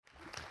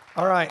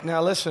All right,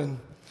 now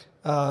listen.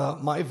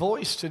 My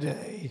voice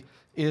today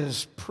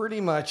is pretty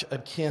much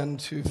akin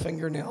to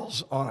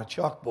fingernails on a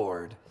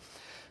chalkboard,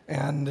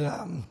 and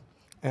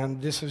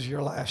this is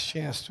your last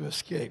chance to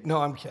escape. No,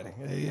 I'm kidding.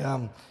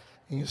 You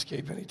can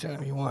escape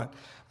anytime you want.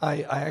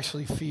 I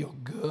actually feel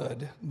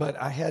good, but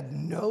I had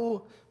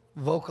no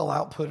vocal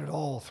output at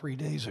all 3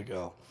 days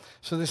ago.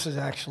 So this is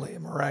actually a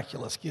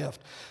miraculous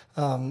gift.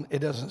 It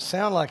doesn't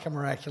sound like a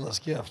miraculous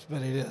gift,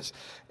 but it is.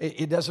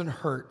 It doesn't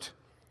hurt.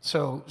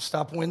 So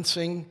stop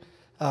wincing.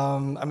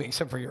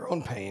 Except for your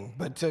own pain,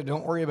 but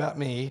don't worry about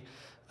me.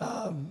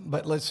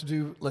 But let's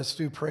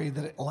do pray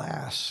that it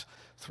lasts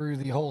through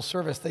the whole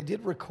service. They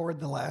did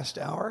record the last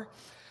hour,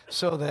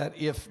 so that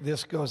if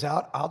this goes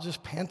out, I'll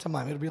just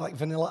pantomime. It'll be like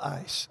Vanilla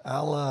Ice.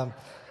 I'll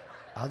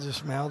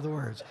just mouth the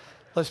words.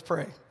 Let's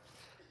pray.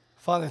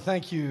 Father,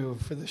 thank you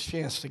for this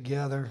chance to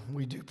gather.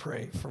 We do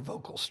pray for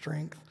vocal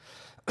strength,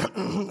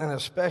 and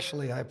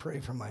especially I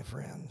pray for my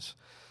friends,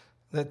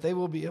 that they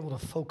will be able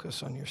to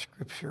focus on your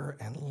scripture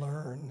and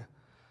learn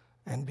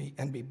and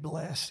be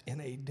blessed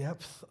in a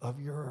depth of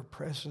your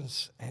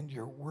presence and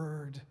your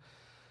word,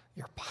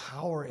 your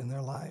power in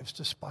their lives,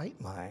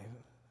 despite my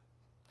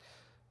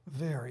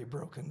very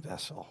broken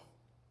vessel.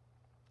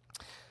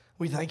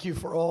 We thank you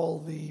for all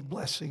the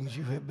blessings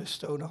you have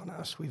bestowed on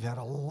us. We've had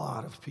a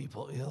lot of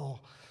people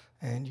ill,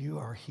 and you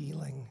are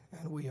healing,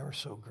 and we are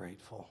so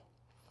grateful.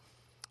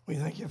 We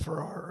thank you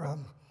for our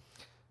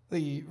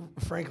the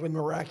frankly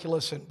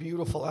miraculous and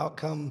beautiful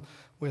outcome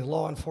with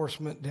law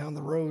enforcement down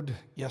the road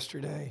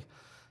yesterday.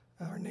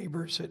 Our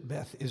neighbors at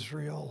Beth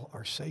Israel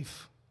are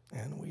safe,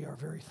 and we are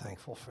very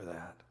thankful for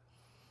that.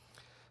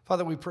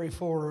 Father, we pray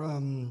for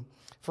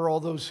all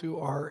those who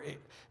are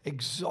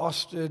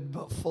exhausted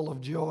but full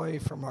of joy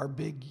from our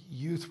big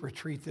youth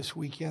retreat this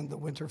weekend, the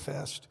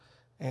Winterfest,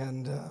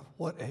 and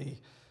what a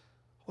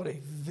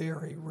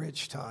very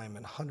rich time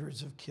in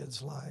hundreds of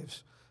kids'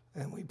 lives.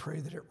 And we pray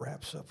that it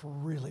wraps up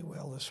really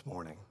well this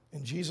morning.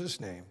 In Jesus'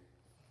 name,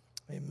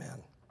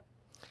 amen.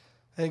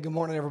 Hey, good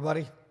morning,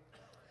 everybody.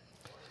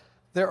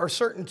 There are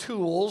certain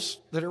tools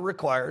that are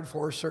required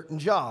for certain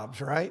jobs,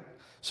 right?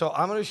 So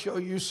I'm going to show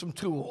you some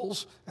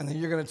tools, and then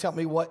you're going to tell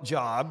me what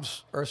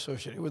jobs are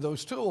associated with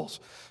those tools.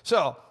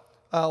 So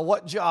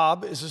what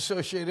job is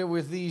associated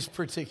with these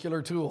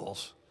particular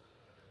tools?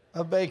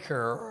 A baker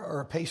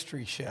or a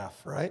pastry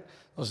chef, right?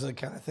 Those are the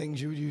kind of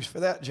things you would use for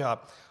that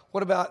job.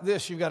 What about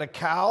this? You've got a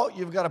cow,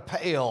 you've got a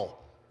pail.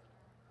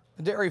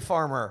 A dairy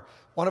farmer.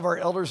 One of our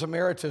elders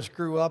emeritus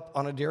grew up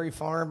on a dairy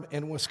farm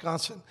in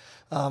Wisconsin.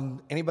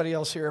 Anybody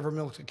else here ever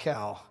milked a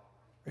cow?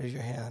 Raise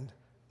your hand.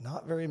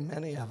 Not very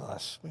many of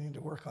us. We need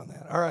to work on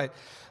that. All right.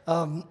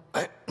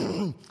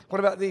 What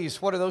about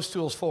these? What are those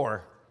tools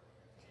for?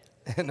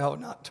 No,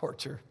 not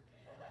torture.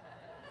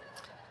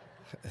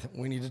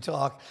 We need to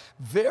talk.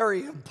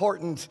 Very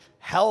important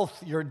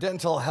health, your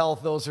dental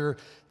health. Those are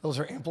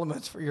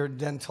implements for your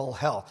dental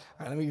health.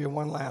 All right, let me give you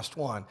one last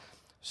one.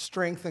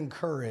 Strength and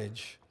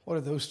courage. What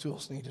are those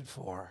tools needed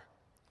for?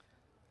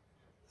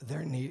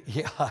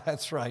 Yeah,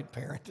 that's right,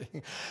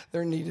 parenting.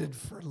 They're needed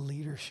for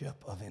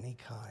leadership of any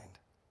kind.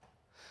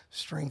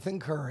 Strength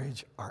and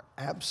courage are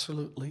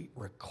absolutely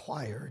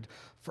required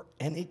for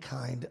any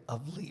kind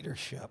of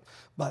leadership.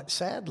 But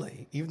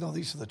sadly, even though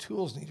these are the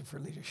tools needed for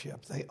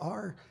leadership, they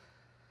are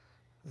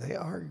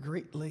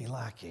greatly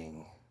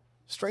lacking.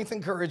 Strength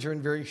and courage are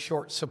in very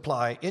short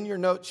supply. In your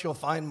notes, you'll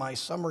find my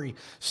summary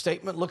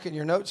statement. Look in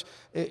your notes.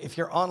 If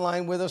you're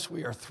online with us,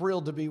 we are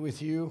thrilled to be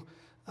with you.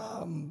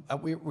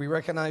 We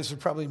recognize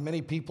there's probably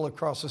many people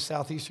across the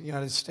southeastern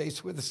United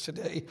States with us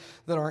today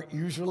that aren't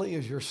usually,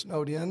 as you're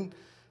snowed in.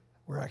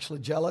 We're actually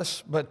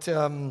jealous, but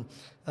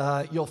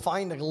you'll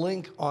find a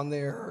link on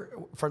there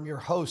from your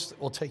host that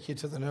will take you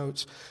to the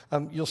notes.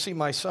 You'll see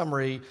my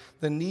summary.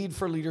 The need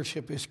for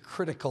leadership is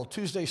critical.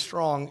 Tuesday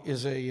Strong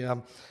is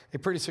a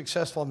pretty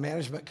successful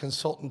management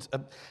consultant.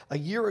 A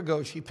year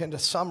ago, she penned a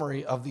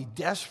summary of the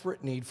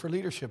desperate need for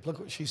leadership. Look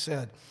what she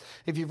said.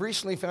 If you've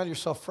recently found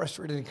yourself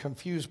frustrated and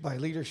confused by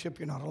leadership,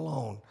 you're not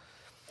alone.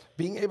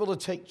 Being able to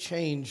take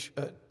change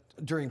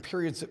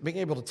being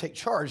able to take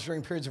charge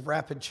during periods of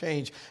rapid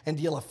change and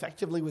deal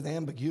effectively with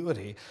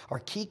ambiguity are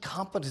key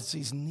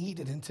competencies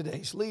needed in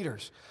today's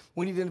leaders.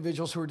 We need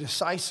individuals who are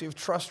decisive,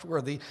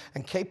 trustworthy,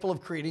 and capable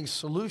of creating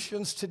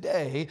solutions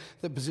today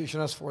that position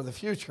us for the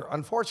future.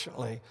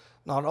 Unfortunately,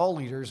 not all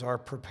leaders are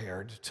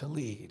prepared to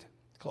lead.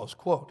 Close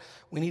quote.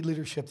 We need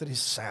leadership that is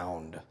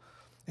sound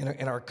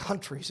in our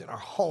countries, in our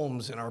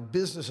homes, in our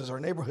businesses, our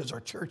neighborhoods,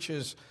 our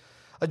churches.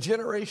 A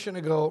generation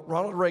ago,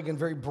 Ronald Reagan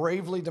very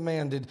bravely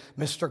demanded,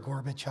 Mr.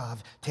 Gorbachev,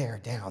 tear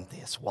down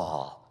this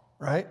wall,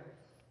 right?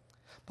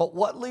 But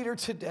what leader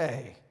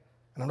today,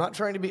 and I'm not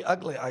trying to be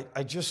ugly,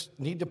 I just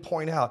need to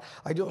point out,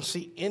 I don't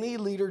see any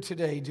leader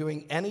today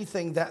doing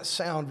anything that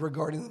sound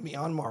regarding the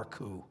Myanmar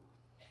coup,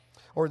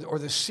 or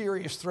the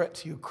serious threat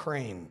to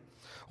Ukraine,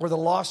 or the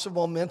loss of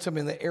momentum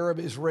in the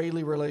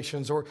Arab-Israeli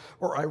relations, or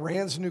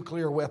Iran's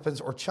nuclear weapons,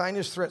 or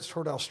China's threats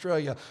toward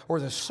Australia, or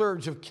the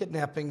surge of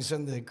kidnappings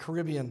in the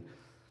Caribbean.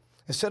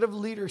 Instead of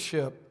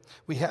leadership,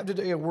 we have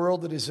today a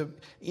world that is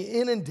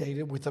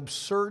inundated with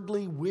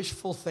absurdly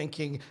wishful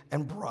thinking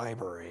and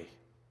bribery.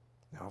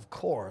 Now, of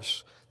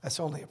course, that's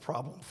only a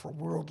problem for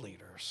world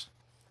leaders.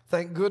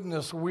 Thank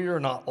goodness we're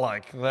not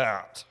like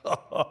that.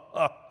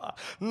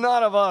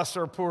 None of us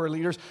are poor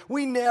leaders.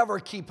 We never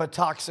keep a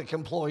toxic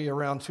employee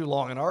around too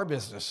long in our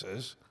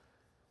businesses.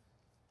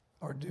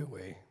 Or do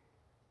we?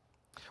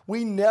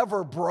 We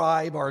never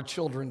bribe our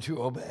children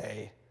to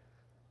obey.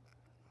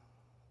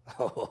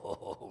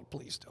 Oh,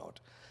 please don't.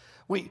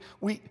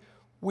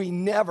 We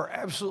never,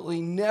 absolutely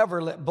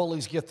never let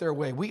bullies get their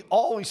way. We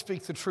always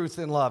speak the truth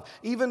in love,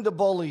 even to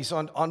bullies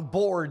on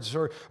boards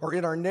or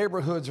in our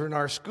neighborhoods or in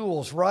our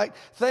schools, right?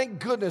 Thank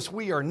goodness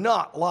we are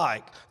not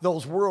like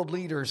those world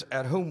leaders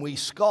at whom we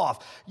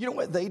scoff. You know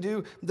what they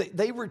do?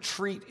 They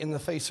retreat in the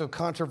face of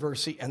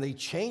controversy and they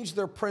change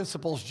their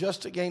principles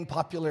just to gain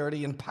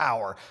popularity and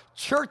power.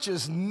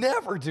 Churches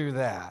never do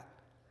that.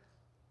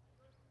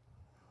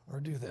 Or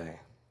do they?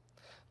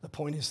 The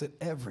point is that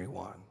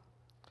everyone,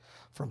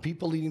 from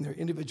people leading their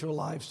individual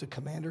lives to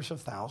commanders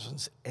of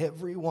thousands,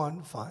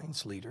 everyone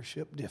finds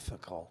leadership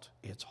difficult.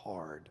 It's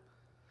hard.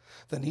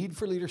 The need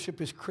for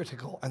leadership is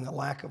critical, and the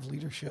lack of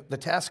leadership, the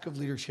task of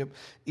leadership,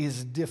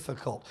 is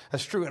difficult.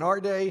 That's true in our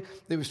day.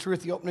 It was true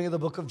at the opening of the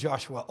book of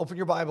Joshua. Open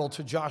your Bible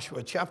to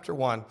Joshua chapter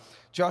 1.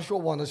 Joshua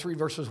 1, let's read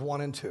verses 1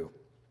 and 2.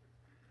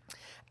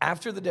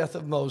 After the death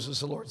of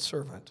Moses, the Lord's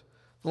servant,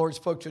 the Lord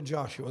spoke to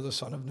Joshua, the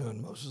son of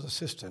Nun, Moses'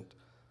 assistant.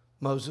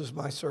 Moses,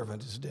 my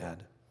servant, is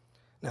dead.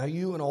 Now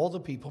you and all the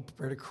people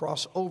prepare to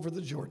cross over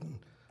the Jordan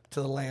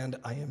to the land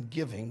I am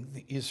giving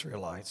the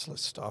Israelites.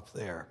 Let's stop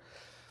there.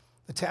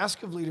 The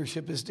task of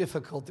leadership is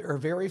difficult. There are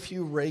very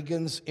few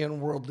Reagans in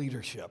world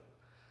leadership,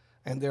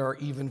 and there are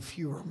even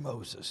fewer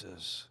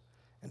Moseses.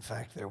 In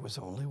fact, there was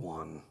only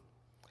one.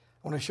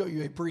 I want to show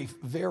you a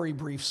very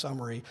brief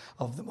summary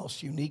of the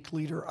most unique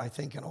leader, I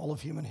think, in all of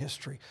human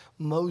history.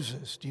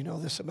 Moses, do you know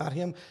this about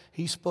him?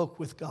 He spoke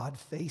with God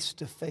face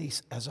to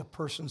face as a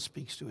person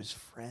speaks to his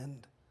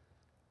friend.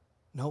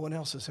 No one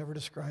else is ever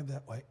described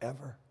that way,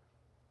 ever.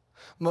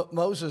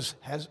 Moses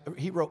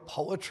he wrote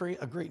poetry,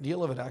 a great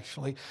deal of it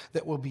actually,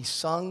 that will be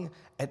sung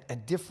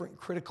at different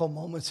critical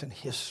moments in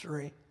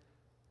history.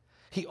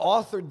 He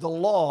authored the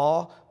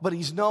law, but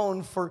he's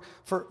known for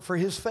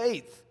his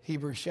faith.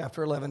 Hebrews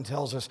chapter 11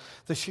 tells us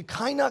the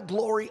Shekinah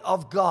glory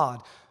of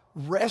God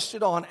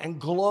rested on and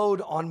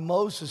glowed on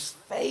Moses'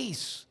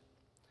 face.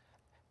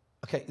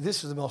 Okay,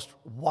 this is the most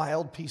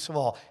wild piece of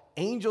all.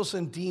 Angels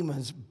and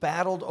demons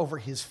battled over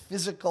his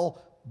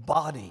physical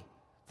body,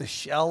 the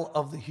shell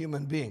of the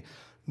human being.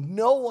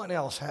 No one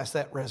else has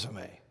that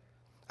resume.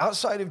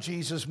 Outside of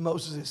Jesus,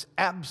 Moses is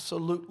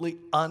absolutely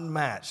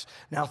unmatched.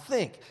 Now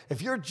think,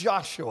 if you're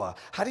Joshua,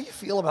 how do you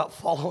feel about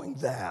following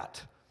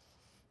that?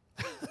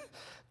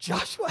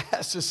 Joshua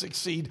has to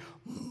succeed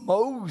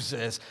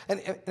Moses.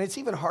 And it's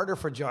even harder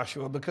for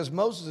Joshua because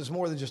Moses is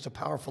more than just a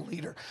powerful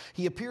leader.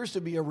 He appears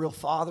to be a real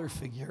father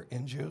figure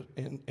in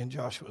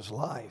Joshua's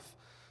life.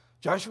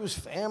 Joshua's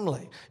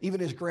family, even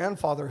his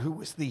grandfather, who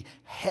was the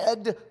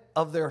head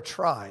of their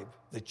tribe,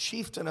 the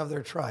chieftain of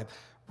their tribe,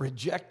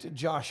 rejected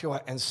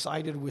Joshua and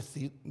sided with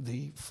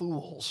the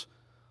fools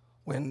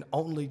when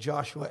only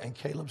Joshua and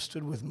Caleb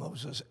stood with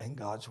Moses and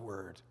God's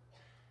word.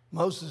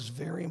 Moses is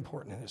very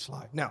important in his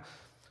life. Now,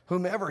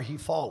 whomever he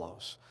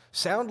follows,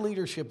 sound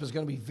leadership is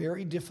going to be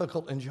very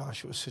difficult in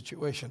Joshua's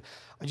situation.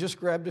 I just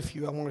grabbed a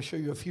few. I want to show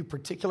you a few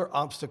particular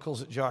obstacles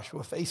that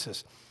Joshua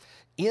faces.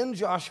 In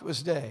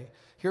Joshua's day,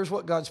 here's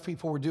what God's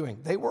people were doing.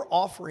 They were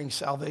offering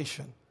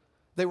salvation.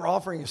 They were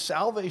offering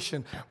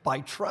salvation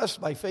by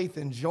trust, by faith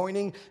in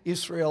joining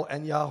Israel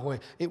and Yahweh.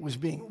 It was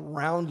being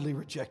roundly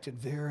rejected.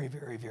 Very,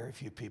 very, very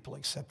few people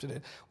accepted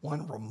it.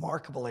 One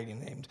remarkable lady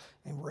named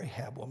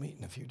Rahab we'll meet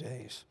in a few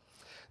days.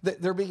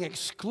 They're being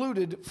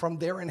excluded from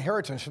their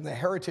inheritance, from the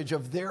heritage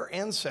of their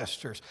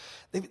ancestors.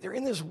 They're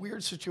in this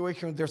weird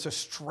situation. There's a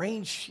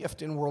strange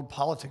shift in world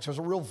politics. There's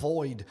a real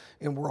void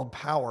in world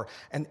power.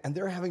 And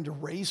they're having to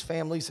raise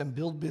families and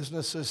build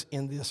businesses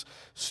in this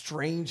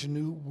strange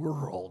new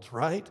world,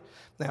 right?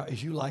 Now,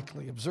 as you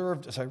likely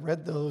observed, as I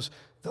read those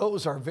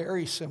are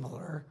very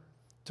similar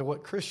to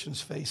what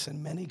Christians face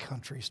in many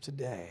countries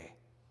today.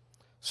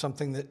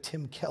 Something that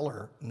Tim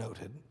Keller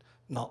noted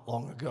not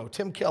long ago.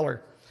 Tim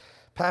Keller,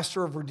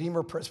 pastor of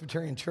Redeemer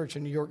Presbyterian Church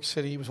in New York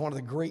City. He was one of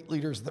the great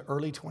leaders of the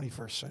early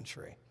 21st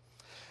century.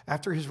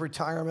 After his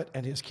retirement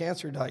and his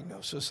cancer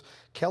diagnosis,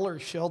 Keller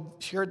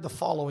shared the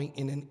following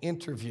in an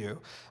interview.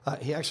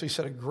 He actually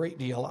said a great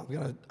deal.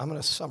 I'm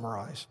going to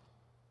summarize.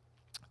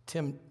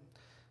 Tim,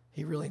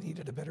 he really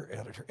needed a better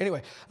editor.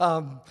 Anyway,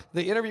 the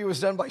interview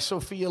was done by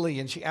Sophia Lee,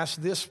 and she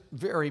asked this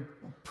very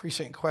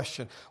prescient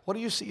question. What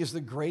do you see as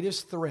the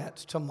greatest threat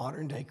to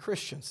modern-day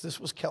Christians? This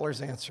was Keller's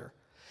answer.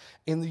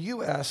 In the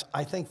U.S.,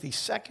 I think the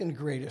second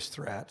greatest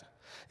threat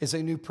is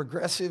a new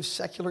progressive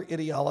secular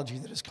ideology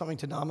that is coming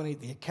to dominate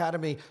the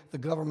academy, the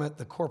government,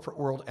 the corporate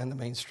world, and the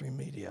mainstream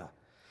media.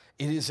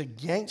 It is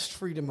against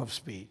freedom of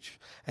speech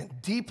and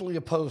deeply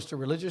opposed to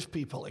religious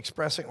people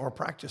expressing or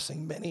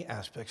practicing many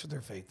aspects of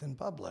their faith in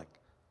public.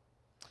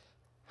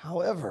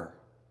 However,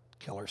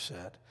 Keller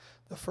said,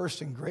 the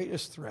first and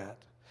greatest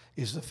threat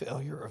is the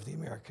failure of the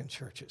American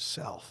church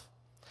itself.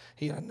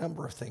 He had a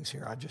number of things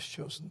here. I've just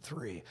chosen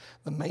 3.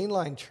 The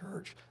mainline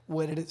church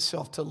wedded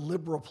itself to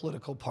liberal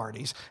political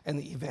parties, and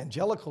the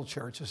evangelical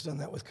church has done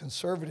that with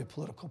conservative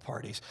political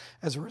parties.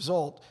 As a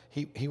result,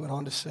 he went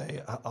on to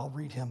say, I'll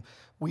read him,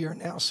 we are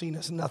now seen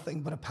as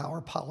nothing but a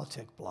power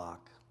politic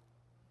bloc.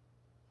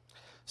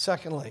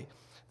 Secondly,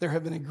 there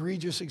have been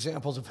egregious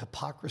examples of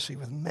hypocrisy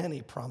with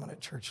many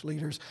prominent church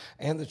leaders,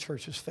 and the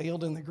church has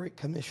failed in the Great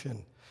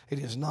Commission. It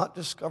has not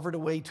discovered a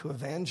way to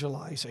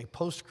evangelize a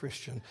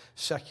post-Christian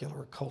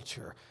secular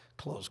culture,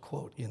 close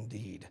quote,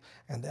 indeed.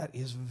 And that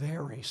is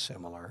very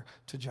similar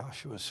to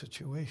Joshua's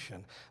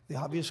situation. The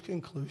obvious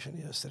conclusion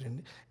is that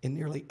in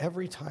nearly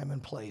every time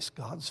and place,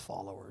 God's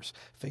followers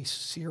face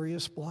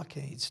serious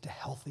blockades to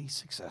healthy,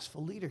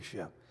 successful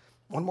leadership.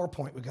 One more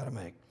point we've got to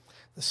make.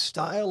 The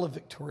style of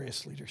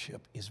victorious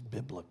leadership is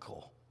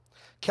biblical.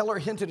 Keller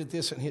hinted at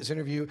this in his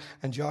interview,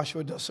 and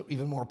Joshua does so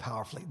even more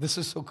powerfully. This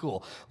is so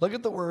cool. Look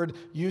at the word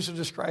used to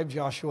describe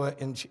Joshua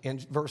in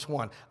verse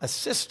 1.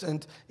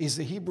 Assistant is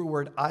the Hebrew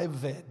word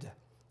ived.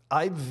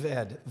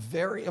 Ived,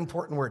 very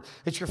important word.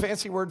 It's your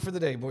fancy word for the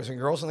day, boys and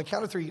girls. On the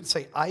count of 3, you can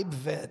say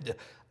ived.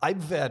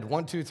 Ived,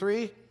 1, 2,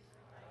 3.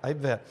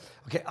 Ived.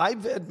 Okay,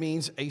 ived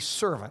means a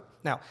servant.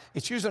 Now,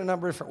 it's used in a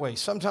number of different ways.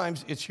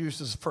 Sometimes it's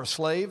used for a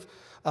slave.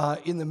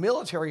 In the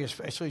military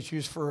especially, it's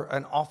used for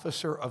an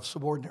officer of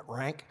subordinate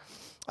rank.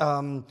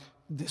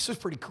 This is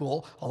pretty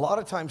cool. A lot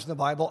of times in the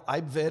Bible,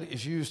 Ived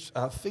is used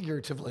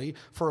figuratively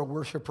for a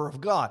worshiper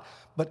of God.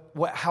 But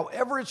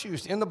however it's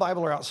used in the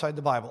Bible or outside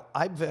the Bible,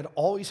 Ived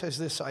always has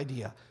this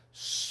idea,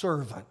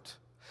 servant.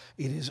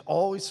 It is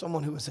always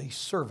someone who is a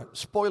servant.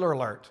 Spoiler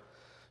alert,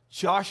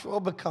 Joshua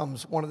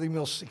becomes one of the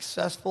most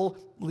successful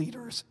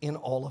leaders in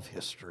all of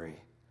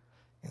history.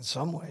 In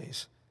some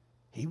ways,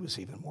 he was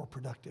even more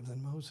productive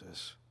than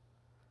Moses.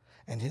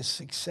 And his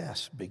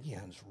success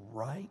begins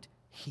right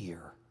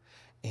here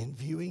in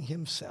viewing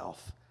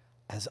himself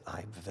as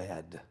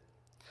Ived.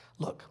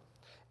 Look,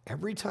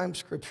 every time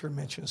Scripture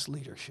mentions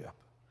leadership,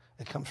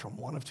 it comes from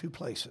one of 2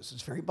 places.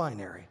 It's very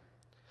binary.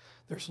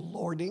 There's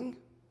lording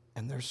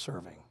and there's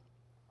serving.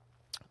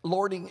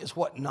 Lording is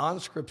what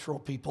non-scriptural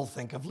people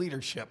think of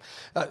leadership.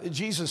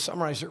 Jesus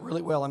summarized it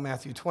really well in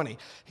Matthew 20.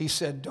 He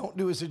said, don't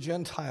do as the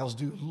Gentiles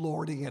do,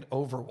 lording it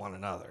over one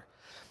another.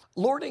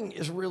 Lording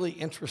is really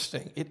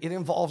interesting. It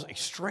involves a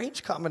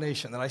strange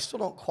combination that I still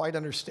don't quite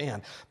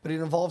understand, but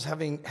it involves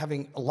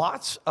having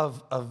lots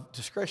of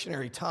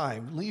discretionary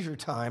time, leisure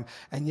time,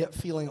 and yet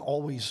feeling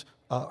always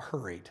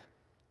hurried.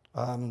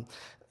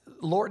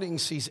 Lording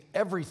sees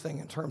everything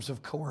in terms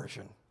of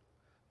coercion.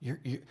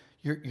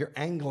 You're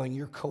angling,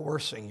 you're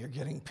coercing, you're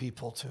getting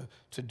people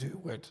to do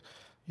what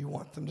you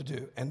want them to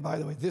do. And by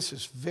the way, this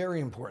is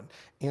very important.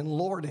 In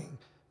lording,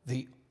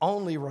 the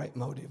only right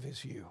motive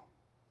is you.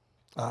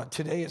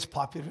 Today it's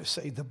popular to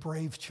say the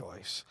brave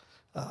choice.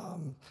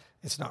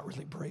 It's not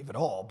really brave at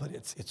all, but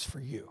it's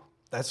for you.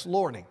 That's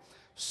lording.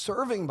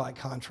 Serving, by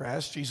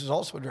contrast, Jesus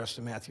also addressed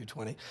in Matthew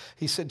 20.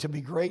 He said, to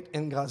be great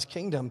in God's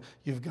kingdom,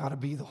 you've got to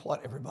be the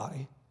what,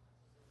 everybody?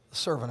 The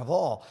servant of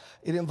all.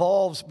 It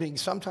involves being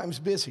sometimes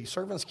busy.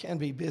 Servants can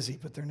be busy,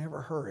 but they're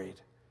never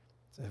hurried.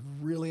 It's a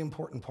really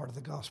important part of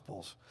the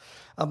Gospels.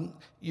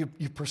 You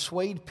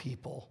persuade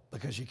people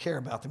because you care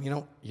about them.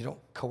 You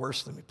don't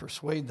coerce them. You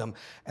persuade them.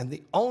 And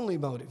the only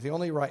motive, the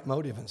only right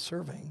motive in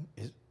serving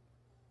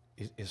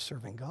is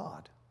serving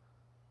God.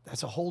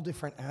 That's a whole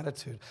different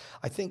attitude.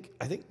 I think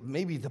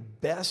maybe the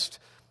best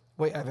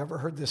way I've ever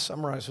heard this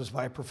summarized was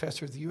by a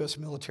professor at the U.S.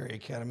 Military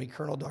Academy,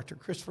 Colonel Dr.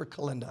 Christopher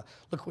Kalinda.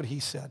 Look what he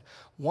said.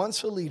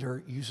 Once a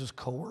leader uses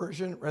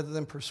coercion rather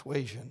than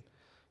persuasion,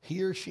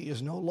 he or she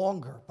is no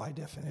longer, by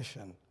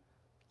definition,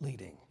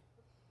 leading.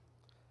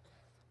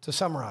 To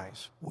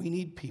summarize, we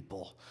need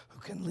people who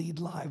can lead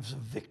lives of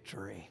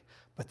victory,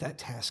 but that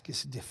task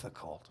is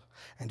difficult.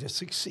 And to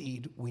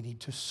succeed, we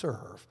need to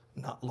serve,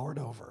 not lord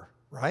over,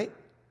 right?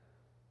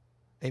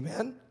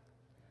 Amen?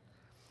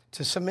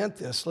 To cement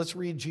this, let's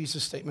read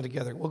Jesus' statement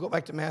together. We'll go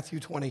back to Matthew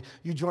 20.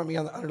 You join me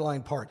on the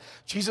underlined part.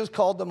 Jesus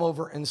called them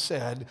over and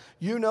said,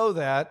 you know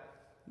that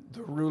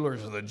the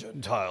rulers of the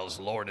Gentiles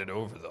lord it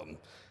over them,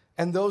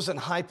 and those in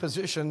high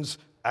positions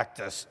act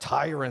as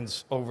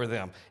tyrants over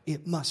them.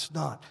 It must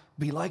not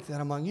be like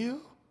that among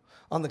you.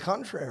 On the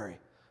contrary,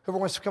 whoever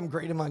wants to become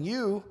great among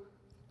you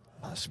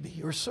must be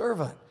your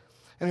servant.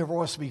 And whoever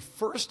wants to be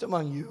first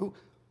among you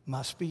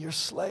must be your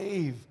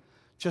slave.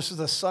 Just as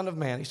the Son of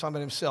Man, he's talking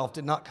about himself,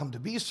 did not come to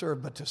be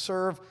served, but to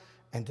serve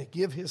and to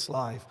give his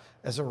life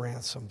as a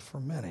ransom for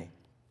many.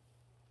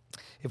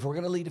 If we're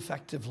going to lead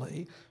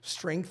effectively,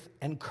 strength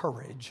and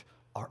courage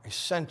are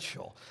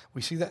essential.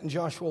 We see that in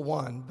Joshua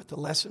 1, but the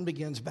lesson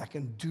begins back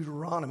in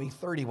Deuteronomy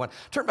 31.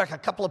 Turn back a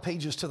couple of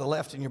pages to the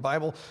left in your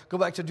Bible. Go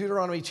back to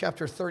Deuteronomy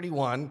chapter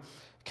 31.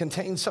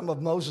 Contains some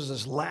of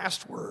Moses'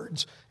 last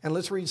words, and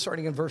let's read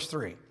starting in verse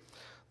 3.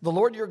 The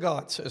Lord your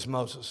God, says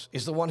Moses,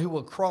 is the one who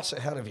will cross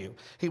ahead of you.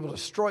 He will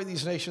destroy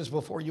these nations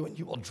before you, and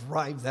you will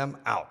drive them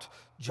out.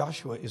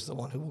 Joshua is the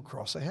one who will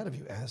cross ahead of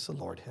you, as the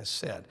Lord has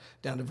said.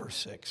 Down to verse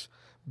 6.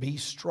 Be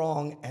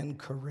strong and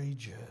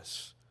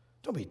courageous.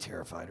 Don't be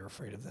terrified or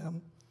afraid of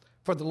them.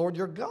 For the Lord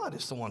your God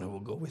is the one who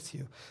will go with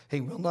you. He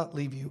will not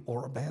leave you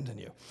or abandon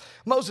you.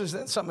 Moses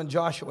then summoned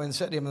Joshua and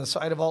said to him in the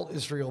sight of all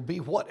Israel, be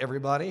what,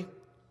 everybody?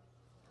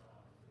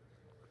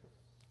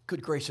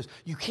 Good gracious,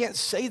 you can't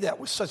say that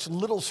with such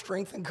little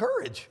strength and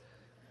courage.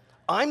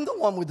 I'm the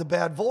one with the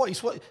bad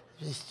voice. What?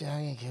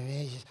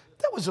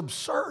 That was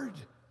absurd.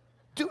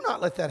 Do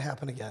not let that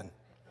happen again.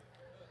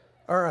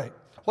 All right.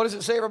 What does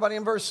it say, everybody,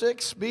 in verse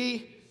 6?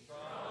 Be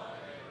strong.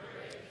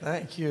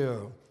 Thank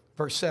you.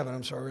 Verse 7,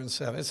 I'm sorry, we're in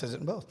 7. It says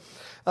it in both.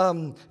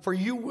 For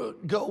you will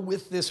go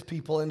with this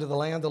people into the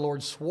land the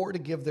Lord swore to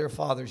give their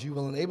fathers. You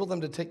will enable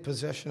them to take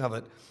possession of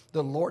it.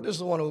 The Lord is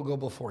the one who will go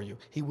before you.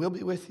 He will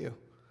be with you.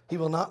 He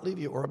will not leave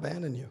you or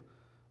abandon you.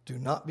 Do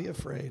not be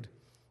afraid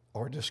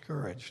or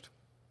discouraged.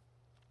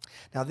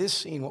 Now, this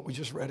scene, what we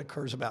just read,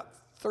 occurs about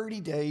 30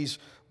 days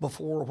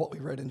before what we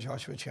read in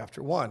Joshua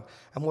chapter 1.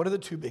 And what are the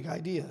two big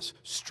ideas?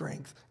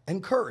 Strength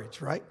and courage,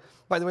 right?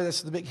 By the way,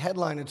 that's the big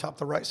headline atop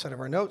the right side of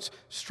our notes.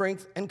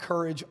 Strength and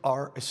courage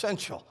are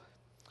essential.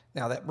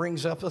 Now, that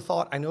brings up the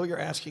thought, I know you're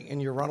asking in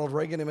your Ronald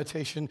Reagan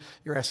imitation,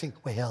 you're asking,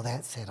 well,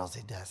 that settles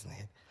it, doesn't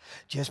it?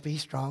 Just be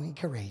strong and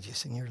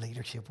courageous and your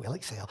leadership will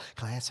excel.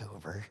 Class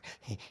over.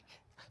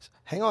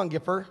 Hang on,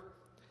 Gipper.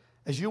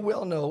 As you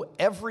well know,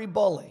 every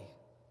bully,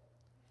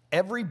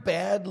 every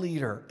bad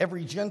leader,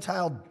 every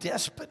Gentile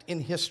despot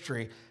in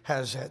history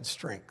has had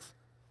strength.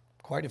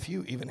 Quite a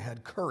few even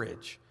had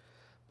courage.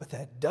 But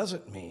that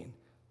doesn't mean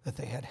that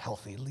they had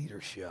healthy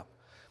leadership.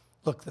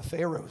 Look, the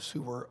pharaohs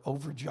who were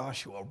over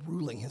Joshua,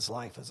 ruling his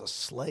life as a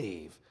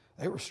slave,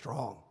 they were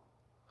strong.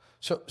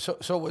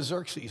 So was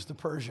Xerxes, the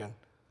Persian.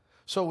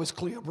 So was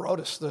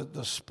Cleobrotus,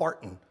 the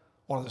Spartan,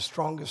 one of the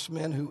strongest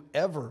men who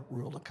ever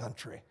ruled a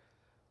country.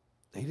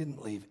 They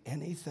didn't leave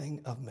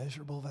anything of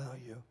measurable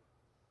value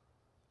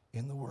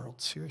in the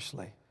world,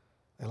 seriously.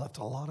 They left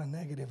a lot of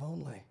negative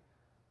only.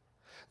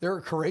 There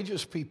are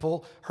courageous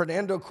people.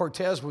 Hernando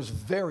Cortez was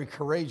very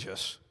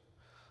courageous.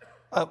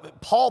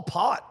 Pol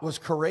Pot was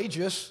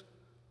courageous.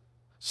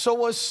 So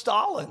was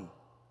Stalin.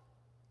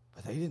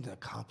 But they didn't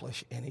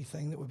accomplish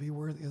anything that would be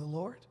worthy of the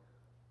Lord.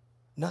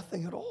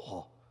 Nothing at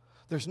all.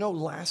 There's no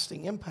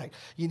lasting impact.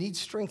 You need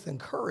strength and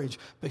courage,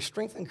 but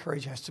strength and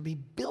courage has to be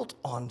built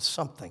on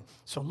something.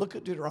 So look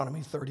at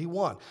Deuteronomy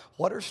 31.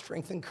 What are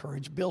strength and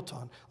courage built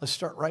on? Let's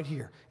start right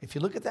here. If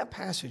you look at that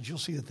passage, you'll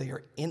see that they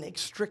are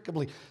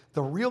inextricably,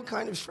 the real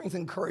kind of strength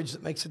and courage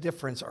that makes a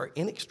difference are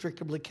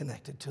inextricably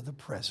connected to the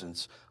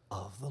presence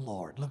of the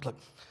Lord. Look.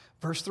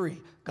 Verse 3,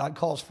 God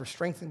calls for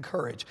strength and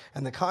courage,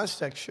 and the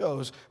context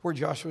shows where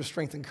Joshua's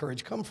strength and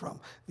courage come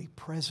from, the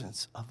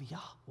presence of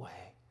Yahweh.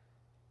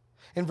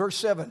 In verse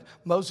 7,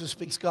 Moses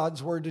speaks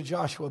God's word to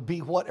Joshua.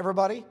 Be what,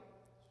 everybody?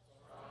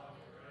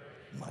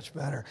 Much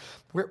better.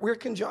 Where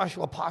can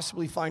Joshua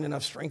possibly find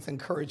enough strength and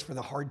courage for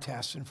the hard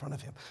tasks in front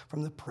of him?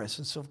 From the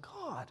presence of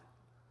God.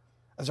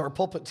 As our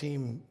pulpit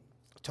team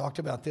talked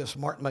about this,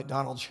 Martin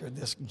McDonald shared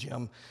this,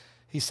 Jim.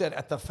 He said,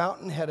 at the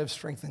fountainhead of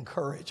strength and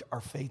courage are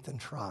faith and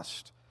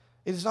trust.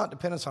 It is not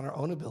dependence on our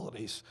own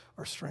abilities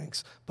or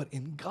strengths, but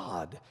in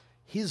God,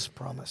 his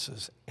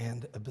promises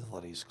and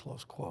abilities,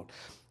 close quote.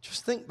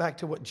 Just think back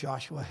to what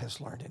Joshua has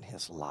learned in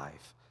his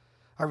life.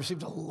 I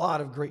received a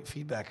lot of great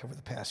feedback over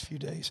the past few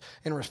days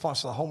in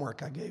response to the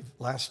homework I gave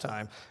last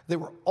time. They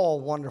were all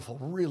wonderful,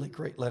 really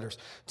great letters.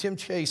 Tim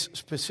Chase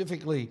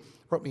specifically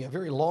wrote me a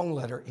very long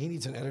letter. He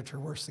needs an editor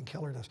worse than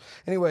Keller does.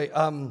 Anyway,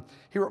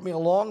 he wrote me a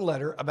long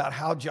letter about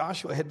how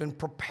Joshua had been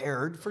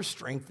prepared for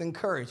strength and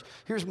courage.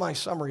 Here's my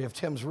summary of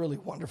Tim's really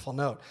wonderful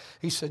note.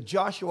 He said,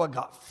 Joshua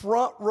got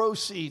front row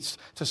seats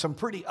to some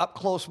pretty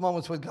up-close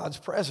moments with God's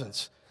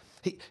presence.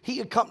 He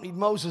accompanied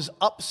Moses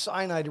up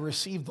Sinai to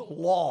receive the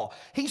law.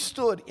 He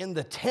stood in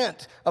the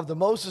tent of the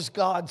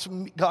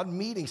God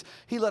meetings.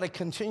 He led a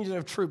contingent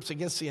of troops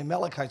against the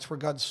Amalekites where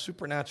God's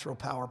supernatural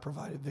power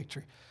provided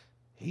victory.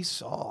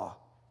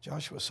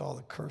 Joshua saw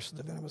the curse of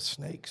the venomous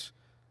snakes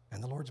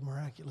and the Lord's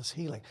miraculous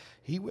healing.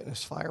 He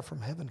witnessed fire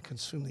from heaven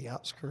consume the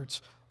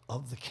outskirts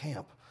of the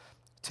camp.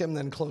 Tim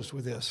then closed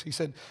with this. He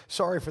said,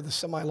 sorry for the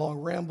semi-long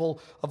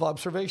ramble of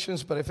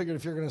observations, but I figured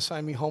if you're going to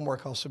assign me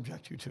homework, I'll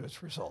subject you to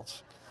its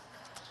results.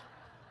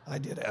 I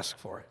did ask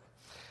for it.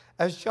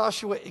 As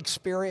Joshua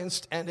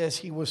experienced and as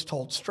he was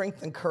told,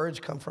 strength and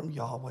courage come from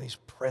Yahweh's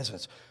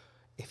presence.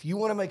 If you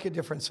want to make a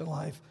difference in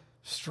life,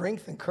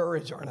 strength and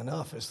courage aren't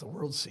enough as the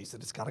world sees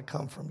it. It's got to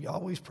come from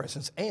Yahweh's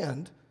presence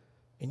and,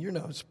 in your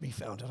notes, be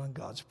founded on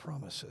God's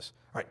promises.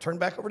 All right, turn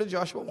back over to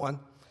Joshua 1,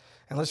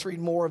 and let's read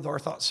more of our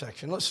thought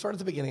section. Let's start at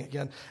the beginning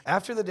again.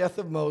 After the death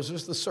of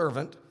Moses,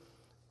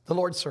 the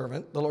Lord's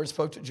servant, the Lord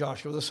spoke to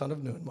Joshua, the son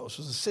of Nun,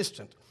 Moses'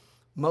 assistant.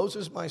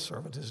 Moses, my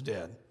servant, is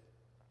dead.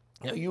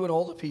 Now you and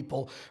all the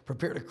people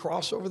prepare to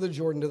cross over the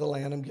Jordan to the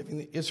land I'm giving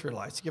the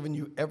Israelites, giving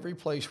you every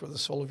place where the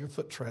sole of your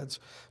foot treads,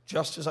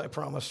 just as I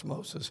promised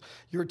Moses.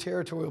 Your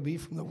territory will be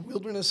from the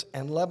wilderness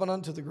and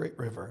Lebanon to the great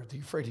river, the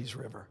Euphrates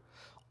River,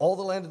 all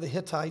the land of the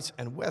Hittites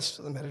and west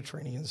of the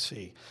Mediterranean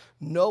Sea.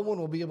 No one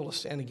will be able to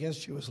stand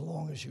against you as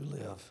long as you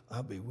live.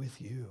 I'll be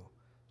with you,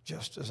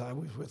 just as I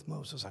was with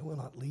Moses. I will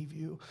not leave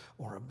you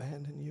or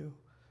abandon you.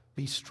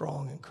 Be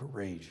strong and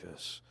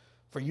courageous,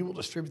 for you will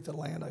distribute the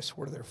land I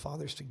swore to their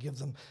fathers to give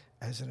them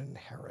as an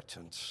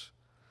inheritance.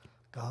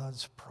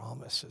 God's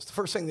promises. The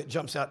first thing that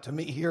jumps out to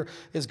me here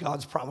is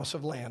God's promise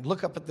of land.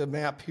 Look up at the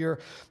map here.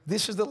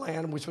 This is the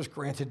land which was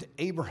granted to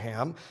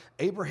Abraham.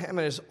 Abraham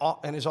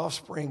and his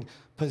offspring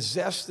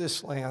possessed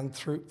this land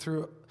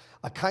through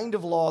a kind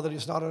of law that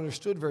is not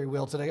understood very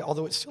well today,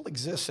 although it still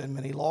exists in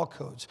many law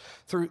codes,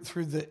 through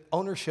the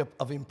ownership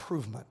of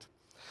improvement.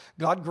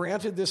 God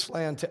granted this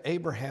land to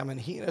Abraham, and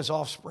he and his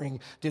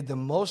offspring did the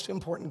most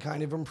important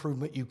kind of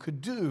improvement you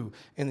could do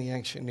in the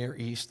ancient Near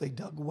East. They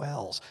dug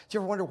wells. Do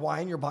you ever wonder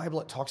why in your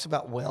Bible it talks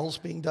about wells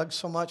being dug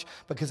so much?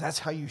 Because that's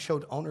how you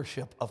showed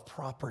ownership of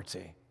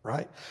property,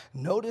 right?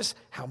 Notice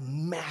how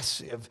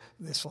massive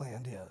this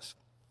land is.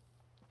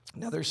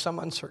 Now, there's some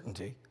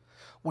uncertainty.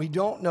 We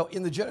don't know.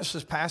 In the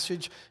Genesis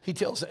passage, he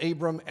tells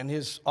Abram and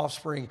his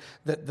offspring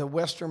that the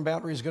western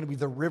boundary is going to be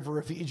the river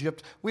of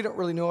Egypt. We don't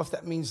really know if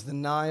that means the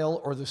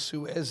Nile or the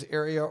Suez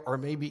area or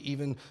maybe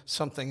even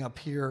something up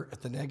here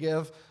at the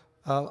Negev.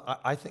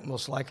 I think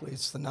most likely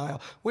it's the Nile.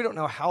 We don't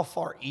know how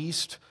far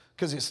east,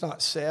 because it's not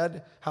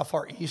said, how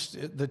far east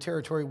the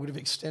territory would have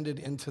extended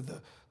into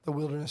the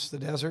wilderness, the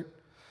desert.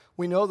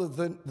 We know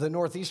that the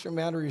northeastern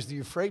boundary is the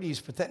Euphrates,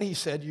 but then he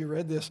said, you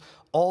read this,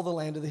 all the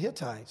land of the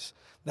Hittites.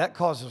 That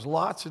causes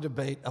lots of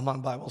debate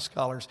among Bible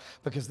scholars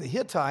because the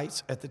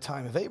Hittites at the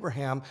time of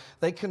Abraham,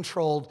 they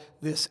controlled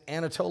this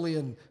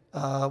Anatolian,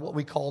 what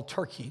we call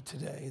Turkey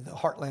today, the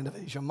heartland of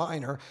Asia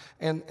Minor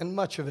and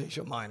much of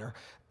Asia Minor.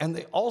 And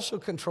they also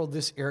controlled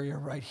this area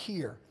right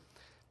here.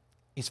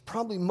 It's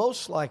probably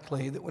most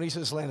likely that when he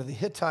says land of the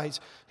Hittites,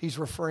 he's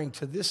referring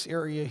to this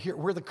area here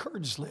where the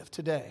Kurds live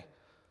today.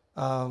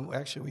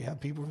 Actually, we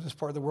have people from this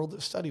part of the world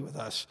that study with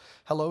us.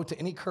 Hello to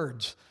any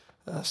Kurds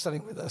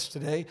studying with us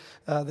today.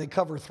 They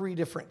cover 3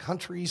 different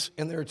countries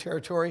in their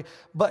territory,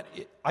 but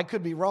I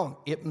could be wrong.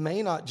 It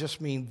may not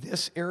just mean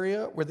this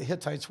area where the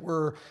Hittites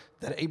were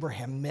that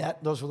Abraham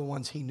met. Those were the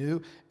ones he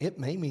knew. It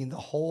may mean the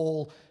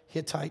whole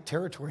Hittite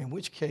territory, in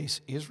which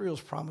case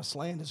Israel's promised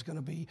land is going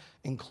to be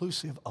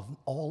inclusive of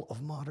all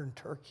of modern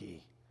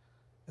Turkey.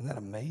 Isn't that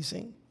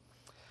amazing?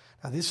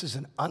 Now, this is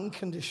an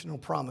unconditional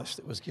promise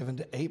that was given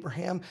to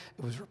Abraham.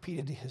 It was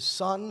repeated to his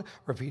son,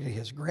 repeated to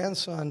his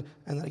grandson,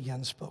 and then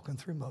again spoken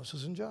through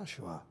Moses and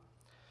Joshua.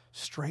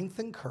 Strength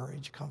and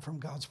courage come from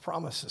God's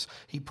promises.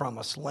 He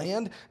promised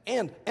land,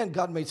 and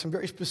God made some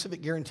very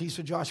specific guarantees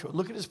to Joshua.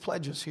 Look at his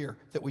pledges here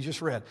that we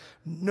just read.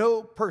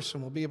 No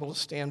person will be able to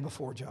stand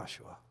before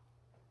Joshua.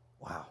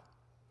 Wow.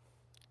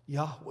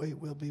 Yahweh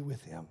will be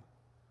with him.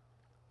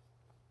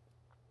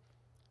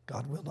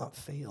 God will not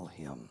fail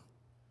him.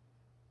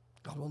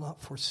 God will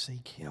not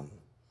forsake him.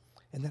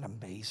 Isn't that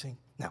amazing?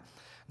 Now,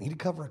 I need to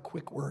cover a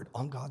quick word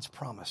on God's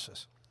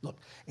promises. Look,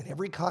 in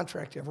every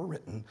contract ever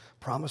written,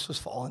 promises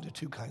fall into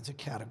 2 kinds of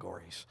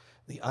categories,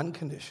 the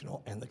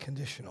unconditional and the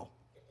conditional.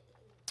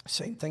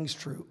 Same thing's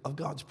true of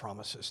God's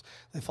promises.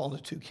 They fall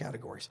into 2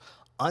 categories.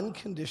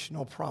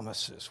 Unconditional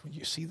promises, when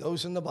you see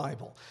those in the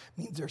Bible,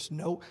 means there's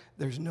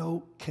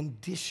no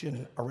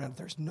condition around it.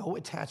 There's no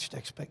attached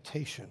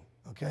expectation.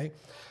 Okay?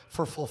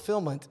 For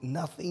fulfillment,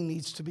 nothing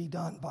needs to be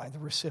done by the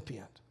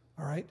recipient,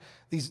 all right?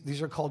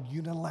 These are called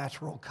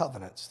unilateral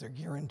covenants. They're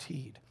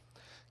guaranteed.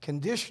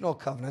 Conditional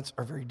covenants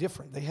are very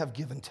different. They have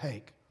give and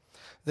take.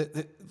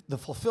 The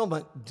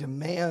fulfillment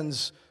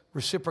demands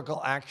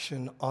reciprocal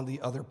action on the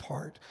other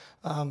part.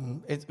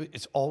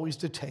 It's always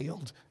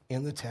detailed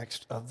in the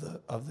text of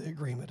the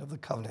agreement, of the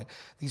covenant.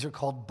 These are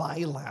called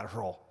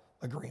bilateral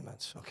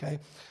agreements, okay?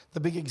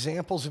 The big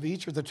examples of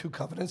each are the 2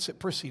 covenants that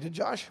preceded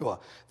Joshua.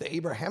 The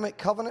Abrahamic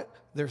covenant,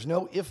 there's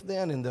no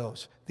if-then in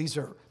those. These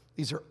are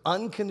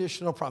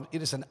unconditional promises.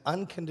 It is an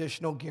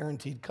unconditional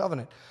guaranteed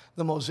covenant.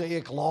 The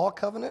Mosaic Law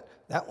covenant,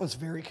 that one's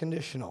very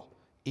conditional.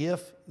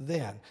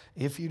 If-then.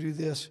 If you do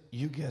this,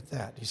 you get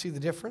that. Do you see the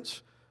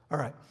difference? All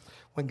right.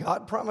 When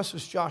God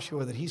promises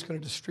Joshua that he's going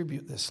to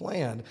distribute this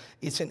land,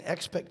 it's an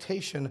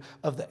expectation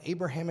of the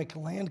Abrahamic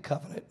land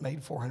covenant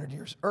made 400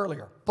 years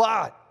earlier.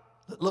 But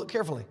look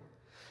carefully.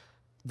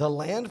 The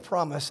land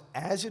promise,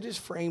 as it is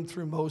framed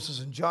through Moses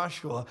and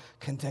Joshua,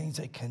 contains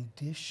a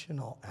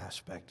conditional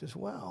aspect as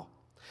well.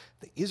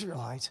 The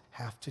Israelites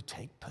have to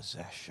take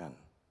possession.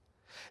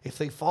 If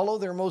they follow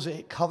their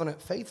Mosaic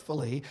covenant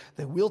faithfully,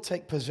 they will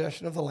take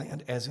possession of the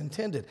land as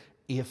intended.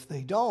 If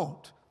they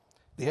don't,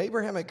 the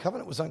Abrahamic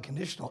covenant was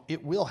unconditional.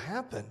 It will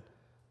happen,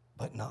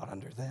 but not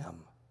under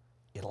them.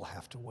 It'll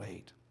have to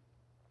wait.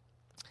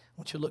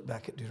 want you to look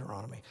back at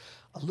Deuteronomy.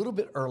 A little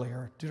bit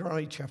earlier,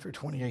 Deuteronomy chapter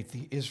 28,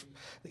 the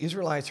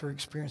Israelites are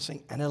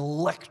experiencing an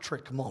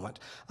electric moment.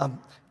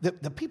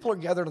 The people are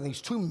gathered on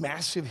these two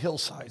massive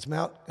hillsides,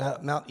 Mount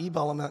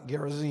Ebal and Mount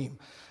Gerizim.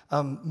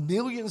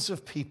 Millions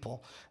of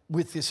people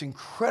with this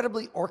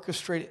incredibly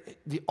orchestrated,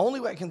 the only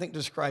way I can think to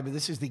describe it,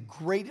 this is the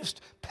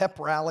greatest pep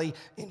rally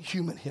in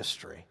human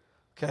history,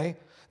 okay?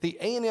 The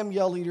A&M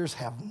Yell leaders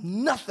have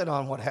nothing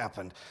on what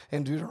happened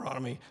in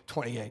Deuteronomy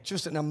 28.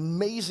 Just an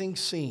amazing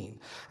scene.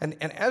 And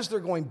as they're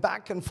going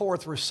back and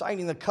forth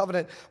reciting the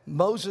covenant,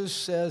 Moses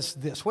says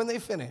this. When they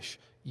finish,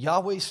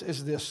 Yahweh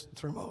says this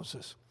through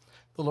Moses.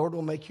 The Lord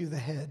will make you the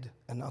head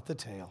and not the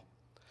tail.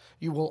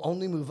 You will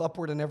only move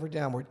upward and never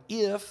downward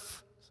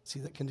if, see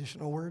that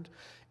conditional word?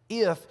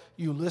 If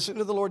you listen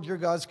to the Lord your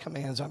God's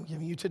commands I'm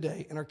giving you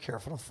today and are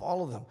careful to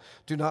follow them.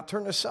 Do not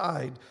turn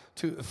aside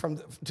to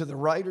the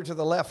right or to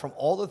the left from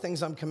all the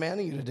things I'm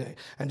commanding you today,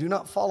 and do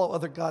not follow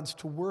other gods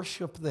to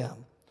worship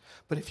them.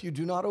 But if you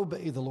do not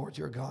obey the Lord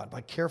your God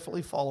by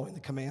carefully following the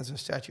commands and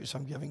statutes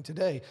I'm giving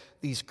today,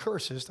 these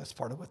curses, that's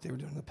part of what they were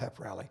doing in the pep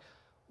rally,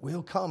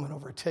 will come and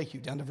overtake you.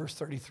 Down to verse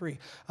 33.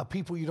 A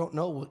people you don't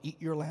know will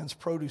eat your land's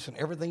produce and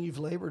everything you've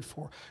labored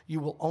for. You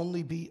will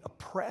only be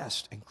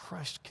oppressed and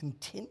crushed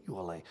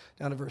continually.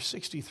 Down to verse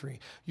 63.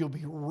 You'll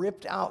be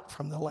ripped out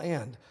from the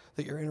land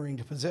that you're entering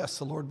to possess.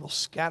 The Lord will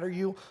scatter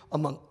you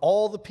among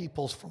all the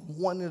peoples from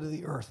one end of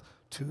the earth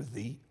to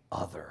the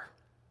other.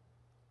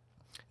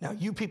 Now,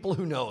 you people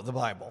who know the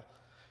Bible,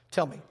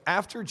 tell me,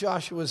 after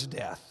Joshua's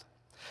death,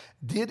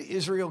 did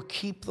Israel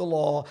keep the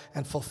law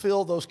and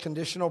fulfill those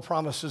conditional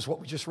promises,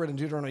 what we just read in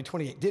Deuteronomy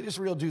 28? Did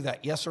Israel do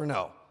that, yes or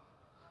no?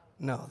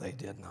 No, they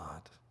did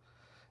not.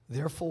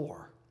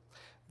 Therefore,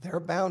 their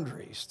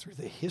boundaries through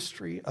the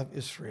history of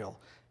Israel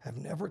have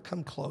never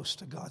come close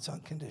to God's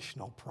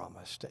unconditional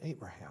promise to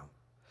Abraham.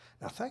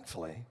 Now,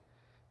 thankfully,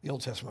 the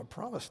Old Testament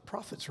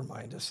prophets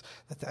remind us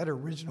that that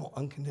original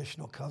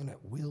unconditional covenant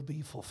will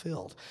be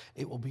fulfilled.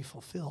 It will be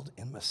fulfilled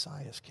in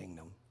Messiah's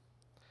kingdom.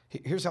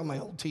 Here's how my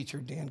old teacher,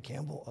 Dan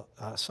Campbell,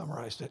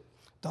 summarized it.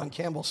 Don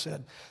Campbell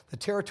said, the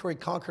territory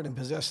conquered and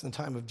possessed in the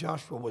time of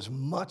Joshua was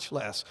much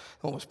less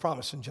than what was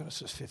promised in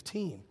Genesis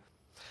 15.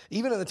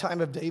 Even in the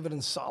time of David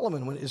and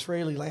Solomon, when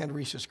Israeli land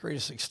reached its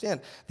greatest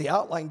extent, the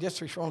outlying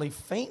districts were only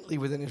faintly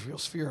within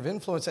Israel's sphere of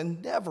influence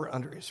and never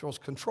under Israel's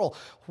control.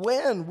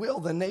 When will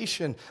the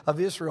nation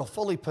of Israel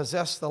fully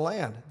possess the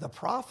land? The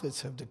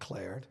prophets have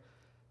declared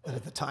that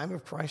at the time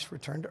of Christ's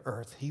return to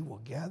earth, he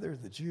will gather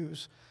the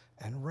Jews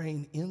and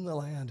reign in the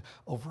land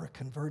over a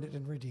converted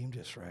and redeemed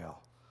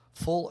Israel.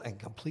 Full and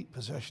complete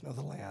possession of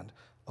the land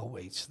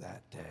awaits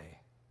that day.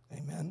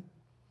 Amen?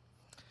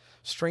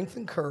 Strength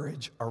and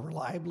courage are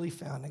reliably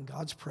found in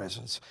God's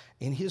presence,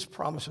 in his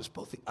promises,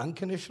 both the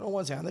unconditional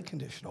ones and the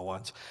conditional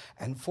ones.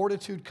 And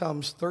fortitude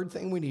comes, third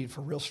thing we need for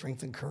real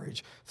strength and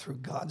courage, through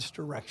God's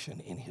direction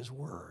in his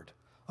word.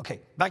 Okay,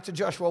 back to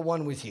Joshua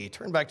 1 with you.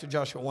 Turn back to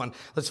Joshua 1.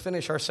 Let's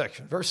finish our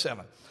section. Verse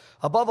 7.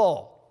 Above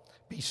all,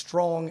 be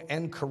strong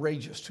and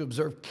courageous to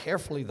observe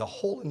carefully the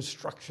whole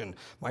instruction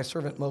my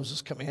servant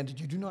Moses commanded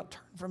you. Do not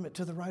turn from it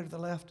to the right or the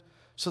left,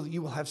 so that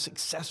you will have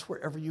success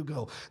wherever you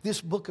go.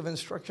 This book of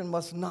instruction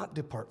must not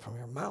depart from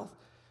your mouth.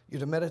 You're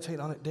to meditate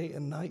on it day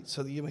and night,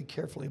 so that you may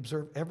carefully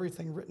observe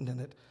everything written in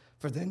it,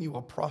 for then you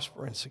will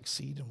prosper and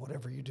succeed in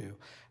whatever you do.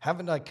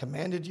 Haven't I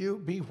commanded you?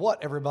 Be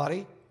what,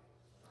 everybody?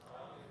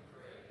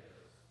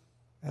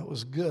 That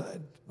was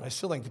good. I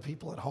still think the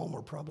people at home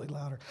are probably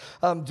louder.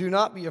 Do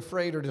not be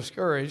afraid or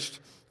discouraged,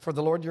 for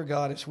the Lord your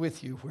God is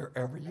with you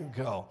wherever you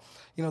go.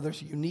 You know,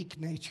 there's a unique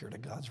nature to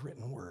God's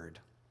written word.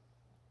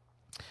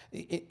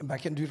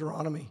 Back in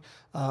Deuteronomy,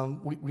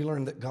 we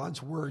learned that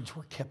God's words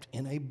were kept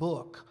in a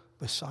book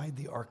beside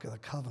the Ark of the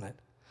Covenant.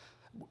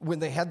 When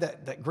they had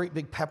that great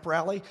big pep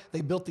rally,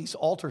 they built these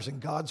altars,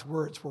 and God's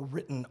words were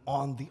written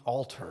on the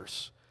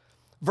altars.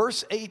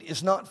 Verse 8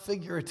 is not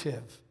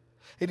figurative.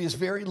 It is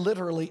very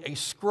literally a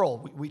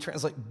scroll. We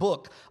translate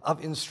book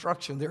of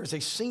instruction. There is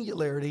a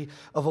singularity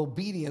of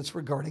obedience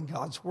regarding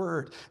God's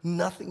word.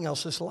 Nothing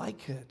else is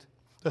like it.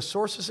 The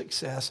source of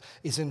success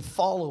is in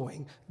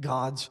following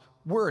God's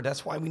word.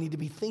 That's why we need to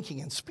be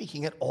thinking and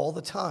speaking it all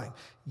the time.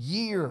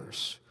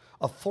 Years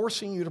of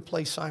forcing you to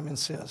play Simon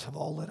Says have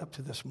all led up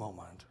to this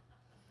moment.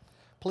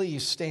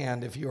 Please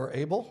stand if you are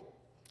able.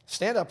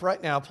 Stand up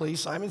right now, please.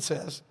 Simon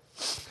Says.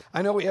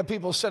 I know we have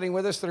people sitting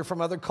with us that are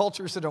from other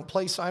cultures that don't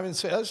play Simon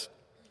Says.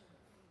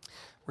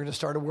 We're going to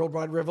start a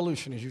worldwide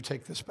revolution as you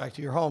take this back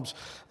to your homes.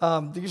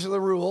 These are the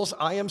rules.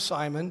 I am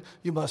Simon.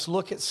 You must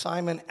look at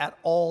Simon at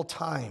all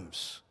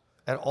times.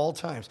 At all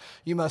times.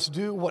 You must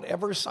do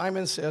whatever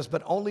Simon says,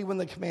 but only when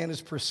the command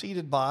is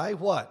preceded by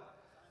what?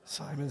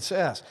 Simon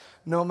says.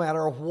 No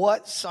matter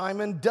what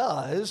Simon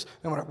does,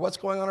 no matter what's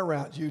going on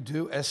around you,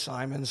 do as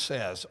Simon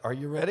says. Are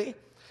you ready?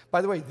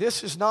 By the way,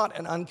 this is not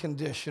an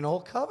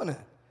unconditional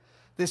covenant.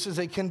 This is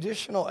a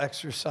conditional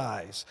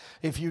exercise.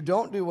 If you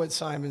don't do what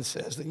Simon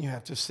says, then you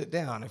have to sit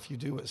down. If you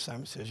do what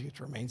Simon says, you have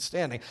to remain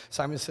standing.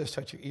 Simon says,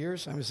 touch your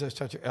ears. Simon says,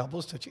 touch your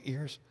elbows, touch your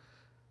ears.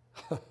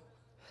 All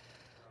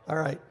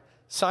right.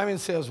 Simon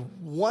says,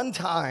 one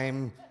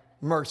time,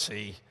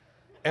 mercy.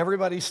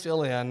 Everybody's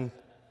still in.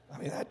 I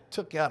mean, that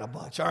took out a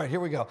bunch. All right, here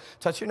we go.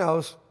 Touch your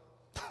nose.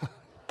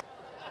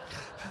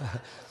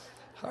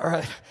 All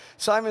right.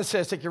 Simon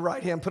says, take your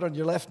right hand, put on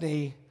your left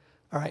knee.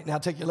 All right, now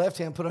take your left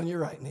hand, put on your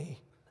right knee.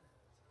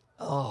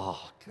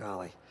 Oh,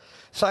 golly.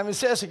 Simon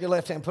says, take your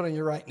left hand, put on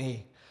your right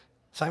knee.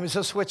 Simon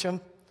says, switch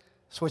them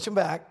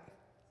back.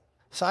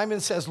 Simon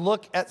says,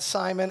 look at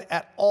Simon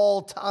at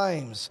all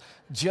times.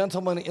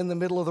 Gentlemen in the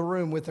middle of the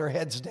room with their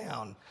heads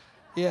down.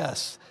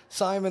 Yes,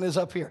 Simon is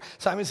up here.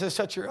 Simon says,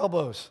 touch your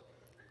elbows.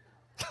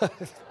 All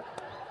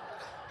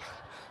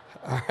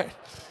right.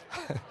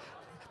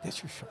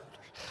 That's your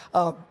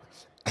shoulders.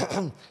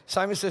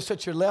 Simon says,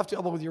 touch your left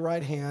elbow with your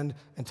right hand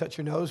and touch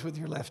your nose with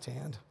your left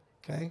hand.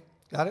 Okay,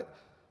 got it?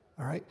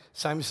 All right.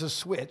 Simon says,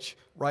 switch,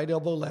 right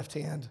elbow, left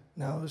hand,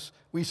 nose.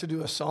 We used to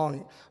do a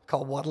song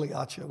called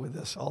Wadaliacha with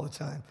this all the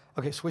time.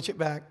 Okay, switch it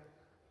back.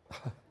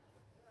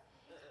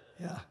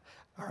 Yeah.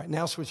 All right,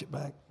 now switch it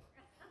back.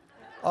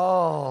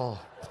 Oh,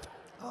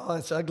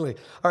 that's ugly.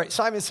 All right,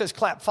 Simon says,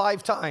 clap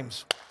 5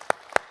 times.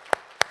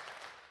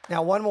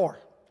 Now, one more.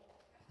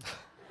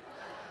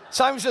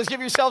 Simon says, give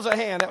yourselves a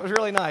hand. That was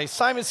really nice.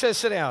 Simon says,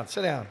 sit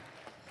down.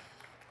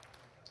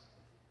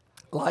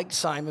 Like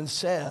Simon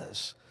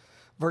says,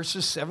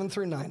 verses 7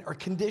 through 9 are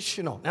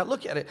conditional. Now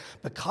look at it.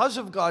 Because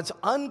of God's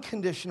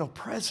unconditional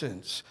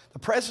presence, the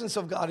presence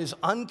of God is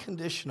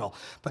unconditional.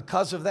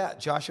 Because of that,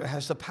 Joshua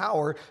has the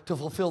power to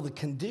fulfill the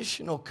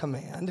conditional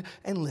command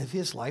and live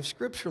his life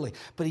scripturally.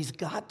 But he's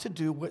got to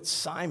do what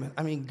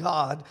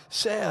God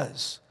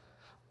says.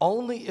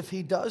 Only if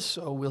he does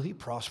so will he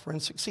prosper and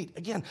succeed.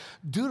 Again,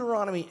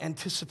 Deuteronomy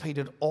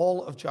anticipated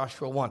all of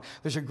Joshua 1.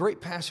 There's a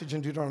great passage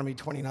in Deuteronomy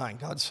 29.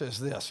 God says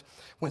this,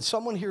 when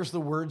someone hears the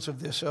words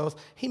of this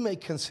oath, he may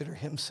consider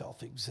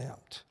himself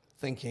exempt,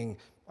 thinking,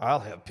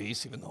 I'll have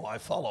peace even though I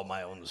follow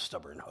my own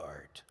stubborn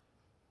heart.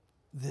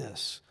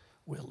 This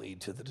will lead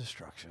to the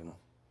destruction.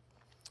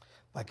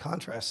 By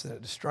contrast to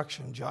that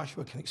destruction,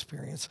 Joshua can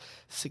experience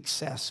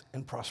success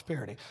and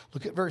prosperity.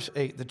 Look at verse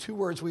 8. The 2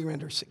 words we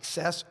render,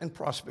 success and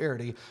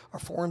prosperity, are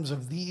forms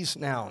of these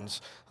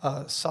nouns,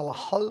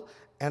 salahal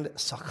and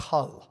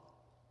sakhal.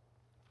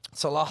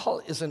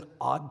 Salahal is an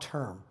odd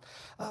term.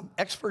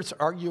 Experts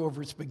argue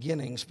over its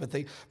beginnings, but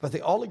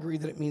they all agree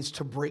that it means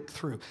to break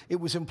through. It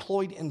was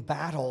employed in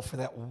battle for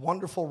that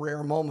wonderful,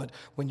 rare moment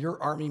when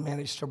your army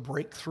managed to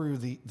break through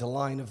the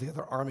line of the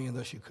other army, and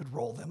thus you could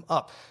roll them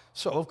up.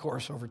 So, of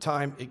course, over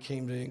time, it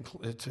came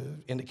to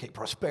indicate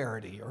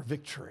prosperity or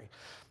victory.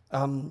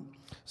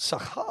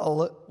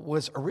 Sachal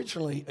was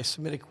originally a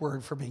Semitic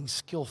word for being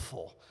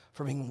skillful,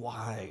 for being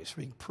wise,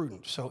 for being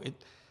prudent. So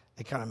it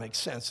kind of makes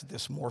sense that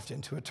this morphed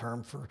into a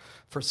term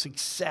for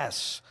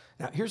success.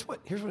 Now, here's what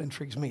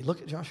intrigues me.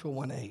 Look at Joshua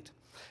 1:8.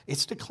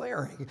 It's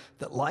declaring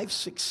that life's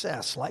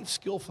success, life's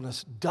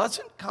skillfulness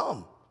doesn't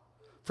come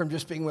from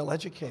just being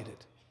well-educated.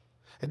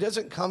 It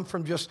doesn't come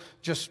from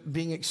just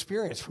being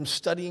experienced, from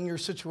studying your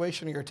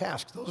situation or your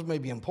task. Those may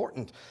be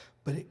important,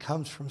 but it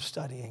comes from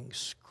studying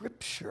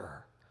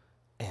Scripture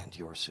and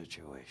your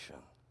situation.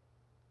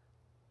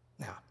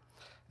 Now,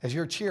 as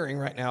you're cheering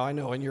right now, I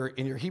know in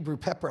your Hebrew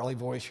pep rally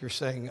voice, you're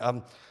saying,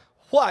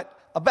 what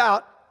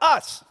about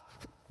us?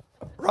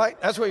 Right?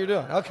 That's what you're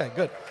doing. Okay,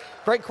 good.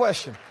 Great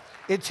question.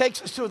 It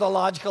takes us to the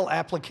logical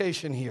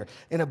application here.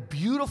 In a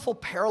beautiful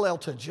parallel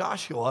to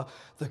Joshua,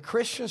 the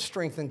Christian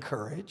strength and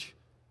courage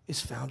is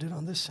founded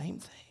on the same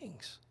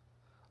things.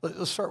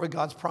 Let's start with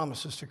God's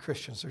promises to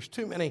Christians. There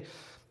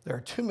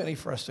are too many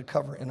for us to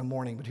cover in a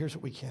morning, but here's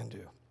what we can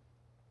do.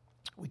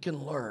 We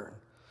can learn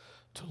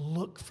to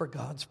look for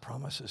God's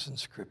promises in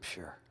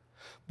Scripture,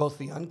 both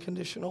the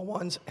unconditional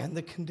ones and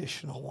the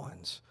conditional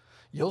ones.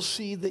 You'll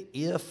see the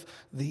if,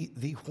 the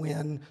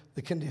when,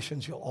 the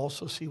conditions. You'll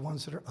also see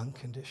ones that are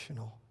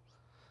unconditional.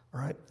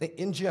 All right?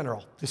 In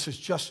general, this is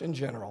just in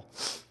general,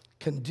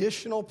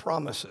 conditional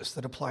promises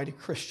that apply to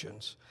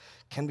Christians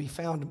can be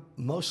found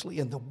mostly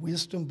in the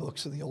wisdom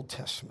books of the Old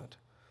Testament,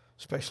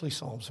 especially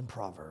Psalms and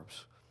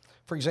Proverbs.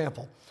 For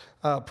example,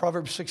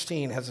 Proverbs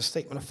 16 has a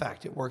statement of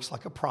fact. It works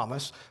like a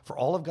promise for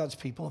all of God's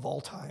people of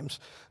all times.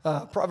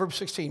 Proverbs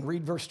 16,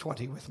 read verse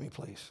 20 with me,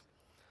 please.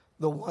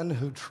 The one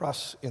who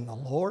trusts in the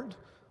Lord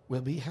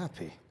will be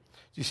happy.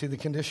 Do you see the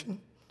condition?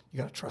 You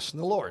got to trust in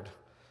the Lord.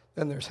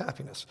 Then there's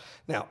happiness.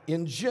 Now,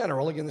 in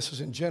general, again, this is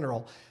in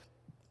general,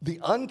 the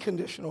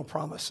unconditional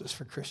promises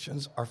for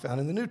Christians are found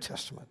in the New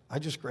Testament. I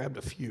just grabbed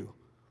a few.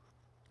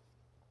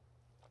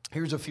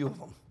 Here's a few of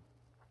them.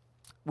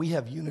 We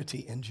have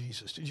unity in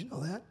Jesus. Did you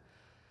know that?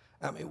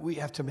 I mean, we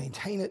have to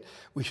maintain it.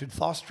 We should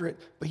foster it.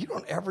 But you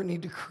don't ever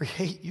need to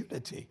create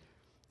unity.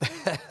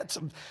 That's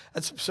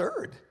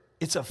absurd.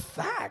 It's a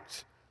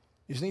fact.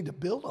 You just need to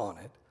build on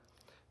it.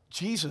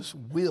 Jesus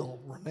will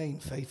remain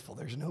faithful.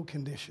 There's no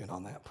condition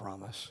on that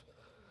promise.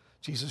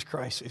 Jesus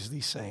Christ is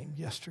the same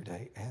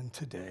yesterday and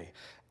today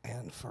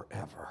and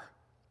forever.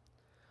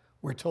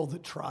 We're told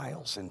that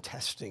trials and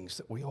testings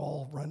that we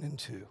all run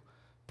into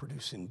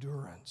produce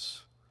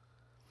endurance.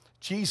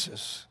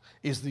 Jesus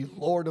is the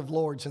Lord of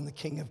Lords and the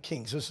King of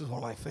Kings. This is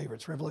one of my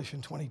favorites,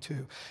 Revelation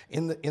 22.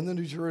 In the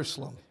New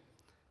Jerusalem,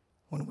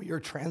 when we are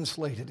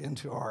translated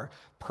into our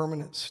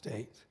permanent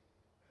state,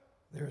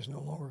 there is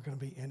no longer going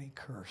to be any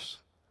curse.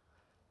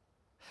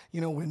 You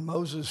know, when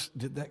Moses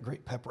did that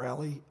great pep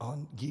rally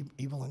on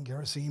Ebal and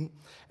Gerizim,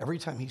 every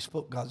time he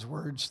spoke God's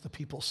words, the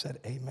people said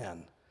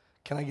amen.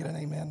 Can I get an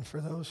amen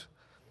for those?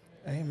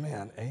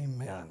 Amen,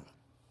 amen.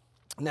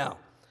 Now,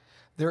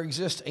 there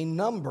exists a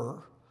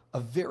number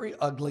of very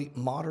ugly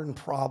modern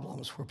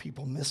problems where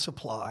people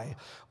misapply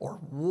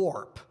or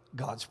warp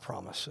God's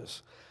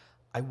promises.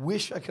 I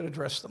wish I could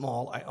address them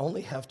all. I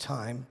only have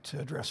time to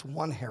address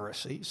one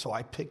heresy, so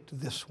I picked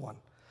this one,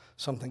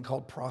 something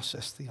called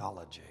process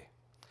theology.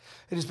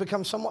 It has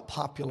become somewhat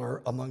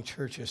popular among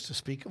churches to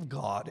speak of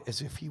God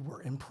as if he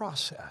were in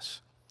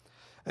process,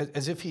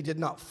 as if he did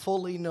not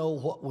fully know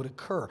what would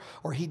occur,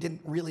 or he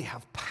didn't really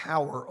have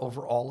power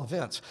over all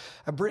events.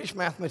 A British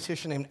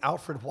mathematician named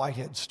Alfred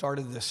Whitehead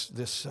started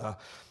this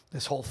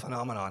whole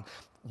phenomenon.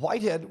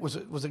 Whitehead was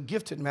a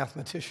gifted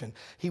mathematician.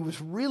 He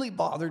was really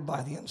bothered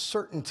by the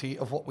uncertainty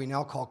of what we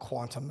now call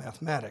quantum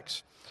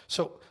mathematics.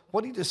 So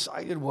what he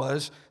decided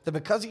was that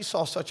because he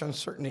saw such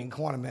uncertainty in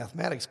quantum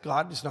mathematics,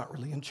 God is not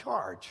really in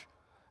charge.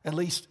 At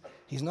least,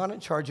 he's not in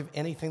charge of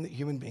anything that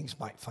human beings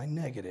might find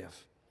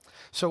negative.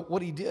 So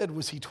what he did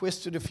was he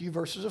twisted a few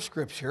verses of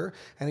Scripture,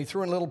 and he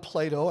threw in a little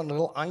Plato and a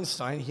little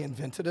Einstein. He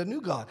invented a new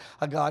God,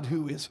 a God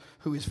who is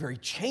very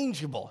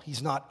changeable.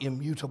 He's not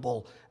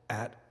immutable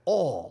at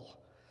all.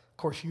 Of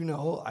course, you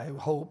know, I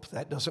hope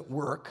that doesn't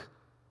work.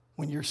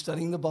 When you're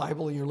studying the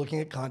Bible and you're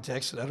looking at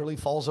context, it utterly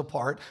falls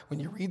apart.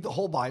 When you read the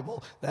whole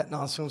Bible, that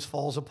nonsense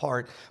falls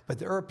apart. But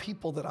there are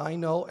people that I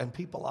know and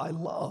people I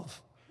love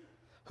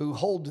who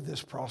hold to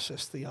this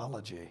process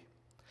theology,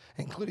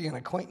 including an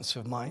acquaintance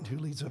of mine who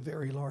leads a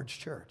very large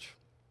church.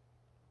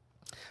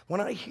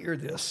 When I hear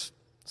this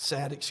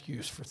sad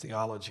excuse for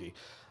theology,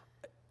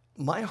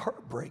 my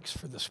heart breaks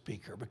for the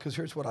speaker, because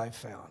here's what I've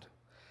found.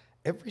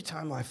 Every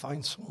time I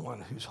find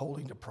someone who's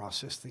holding to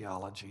process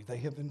theology, they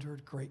have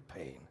endured great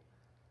pain.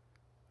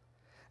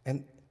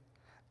 And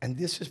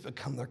this has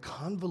become their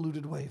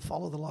convoluted way,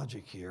 follow the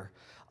logic here,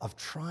 of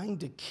trying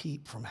to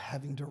keep from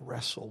having to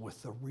wrestle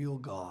with the real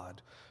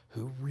God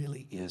who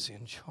really is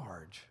in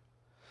charge.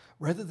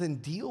 Rather than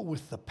deal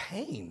with the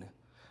pain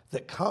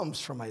that comes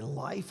from a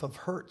life of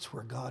hurts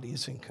where God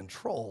is in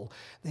control,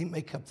 they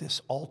make up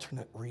this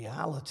alternate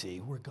reality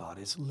where God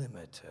is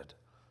limited.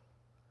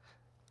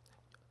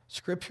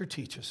 Scripture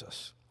teaches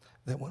us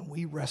that when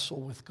we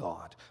wrestle with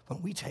God,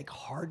 when we take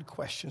hard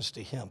questions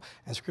to him,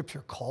 and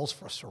Scripture calls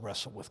for us to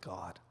wrestle with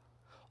God,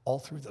 all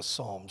through the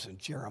Psalms and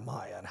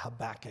Jeremiah and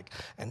Habakkuk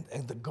and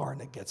the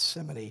Garden of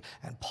Gethsemane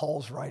and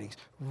Paul's writings,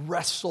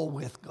 wrestle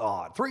with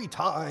God. 3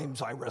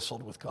 times I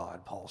wrestled with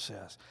God, Paul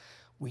says.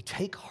 We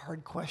take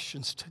hard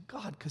questions to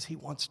God because he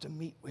wants to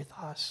meet with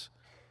us.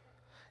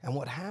 And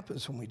what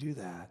happens when we do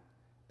that,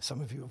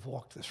 some of you have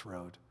walked this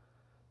road,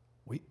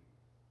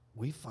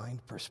 we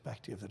find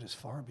perspective that is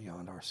far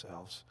beyond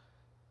ourselves.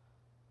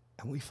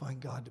 And we find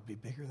God to be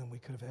bigger than we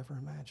could have ever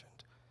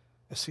imagined.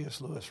 As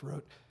C.S. Lewis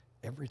wrote,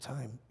 every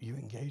time you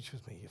engage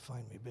with me, you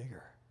find me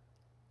bigger.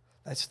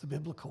 That's the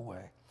biblical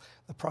way.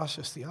 The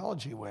process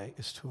theology way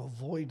is to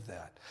avoid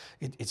that.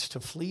 It's to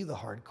flee the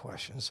hard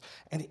questions.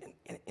 And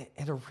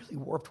in a really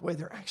warped way,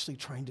 they're actually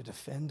trying to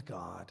defend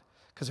God,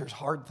 because there's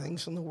hard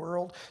things in the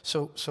world.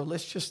 So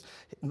let's just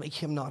make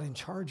him not in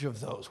charge of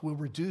those. We'll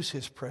reduce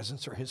his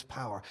presence or his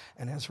power.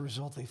 And as a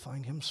result, they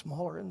find him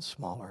smaller and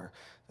smaller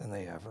than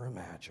they ever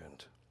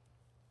imagined.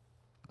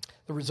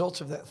 The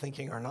results of that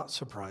thinking are not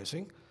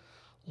surprising.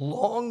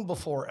 Long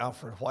before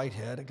Alfred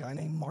Whitehead, a guy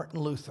named Martin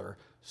Luther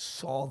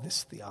saw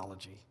this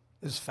theology.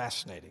 This is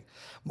fascinating.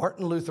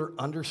 Martin Luther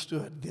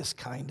understood this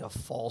kind of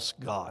false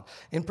God.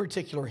 In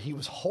particular, he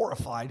was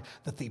horrified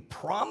that the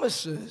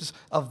promises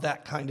of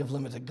that kind of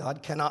limited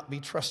God cannot be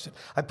trusted.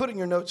 I put in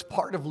your notes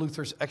part of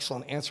Luther's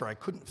excellent answer. I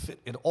couldn't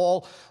fit it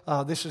all.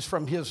 This is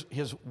from his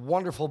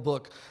wonderful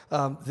book,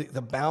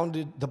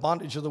 The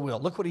Bondage of the Will.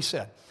 Look what he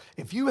said.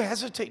 If you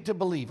hesitate to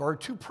believe or are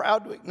too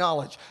proud to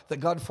acknowledge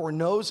that God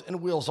foreknows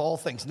and wills all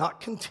things, not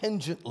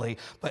contingently,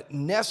 but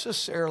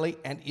necessarily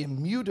and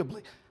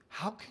immutably,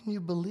 how can you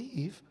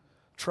believe,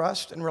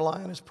 trust, and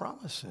rely on his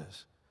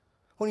promises?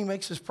 When he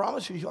makes his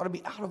promises, you ought to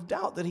be out of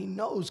doubt that he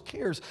knows,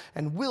 cares,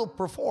 and will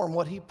perform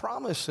what he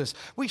promises.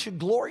 We should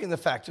glory in the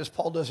fact, as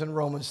Paul does in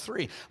Romans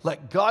 3,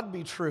 let God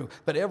be true,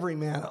 but every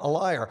man a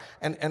liar.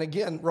 And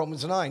again,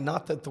 Romans 9,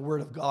 not that the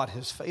word of God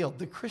has failed.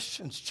 The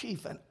Christian's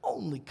chief and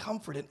only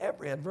comfort in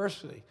every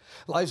adversity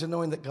lies in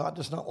knowing that God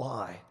does not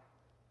lie,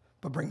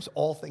 but brings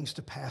all things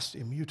to pass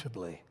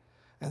immutably,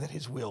 and that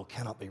his will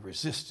cannot be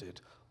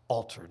resisted,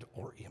 altered,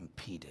 or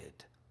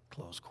impeded.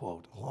 Close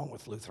quote. Along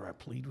with Luther, I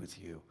plead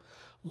with you,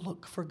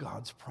 look for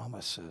God's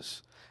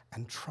promises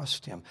and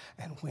trust him.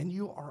 And when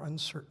you are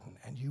uncertain,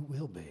 and you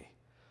will be,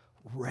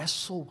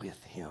 wrestle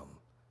with him.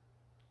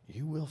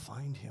 You will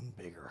find him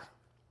bigger.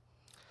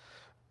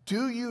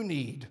 Do you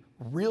need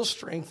real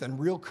strength and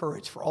real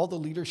courage for all the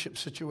leadership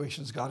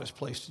situations God has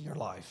placed in your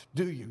life?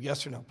 Do you?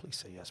 Yes or no? Please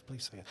say yes.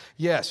 Please say yes.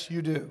 Yes,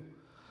 you do.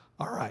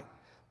 All right.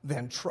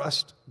 Then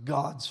trust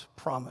God's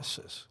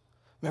promises.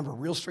 Remember,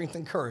 real strength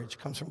and courage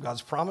comes from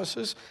God's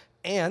promises.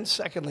 And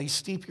secondly,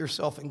 steep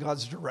yourself in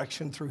God's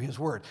direction through his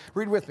word.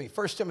 Read with me,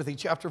 1 Timothy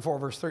chapter 4,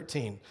 verse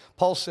 13.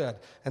 Paul said,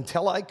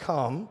 until I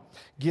come,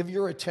 give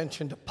your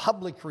attention to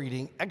public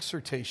reading,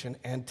 exhortation,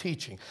 and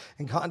teaching.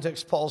 In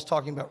context, Paul's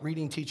talking about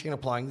reading, teaching, and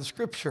applying the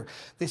scripture.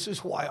 This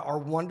is why our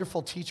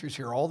wonderful teachers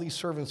here, all these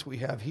servants we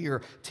have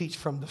here, teach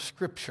from the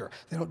scripture.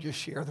 They don't just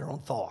share their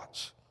own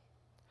thoughts.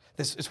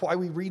 This is why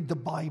we read the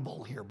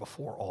Bible here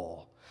before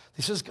all.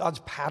 This is God's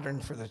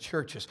pattern for the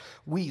churches.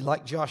 We,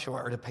 like Joshua,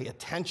 are to pay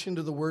attention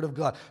to the word of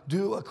God.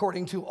 Do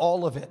according to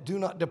all of it. Do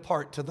not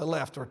depart to the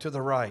left or to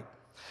the right.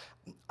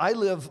 I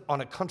live on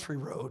a country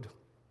road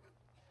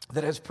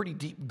that has pretty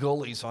deep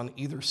gullies on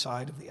either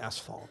side of the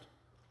asphalt.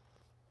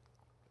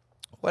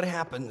 What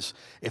happens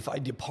if I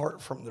depart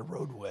from the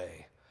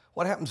roadway?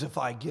 What happens if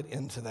I get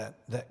into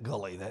that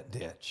gully, that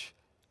ditch?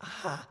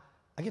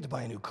 I get to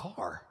buy a new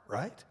car,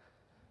 right?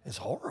 It's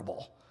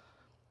horrible.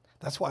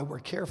 That's why we're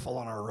careful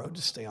on our road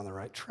to stay on the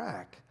right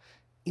track.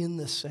 In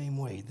the same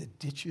way, the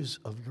ditches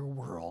of your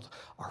world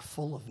are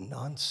full of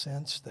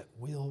nonsense that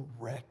will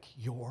wreck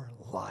your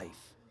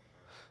life.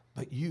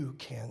 But you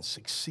can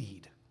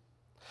succeed.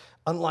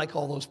 Unlike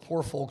all those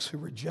poor folks who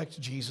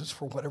reject Jesus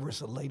for whatever is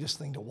the latest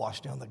thing to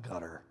wash down the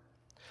gutter,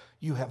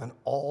 you have an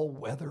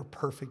all-weather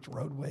perfect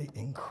roadway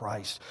in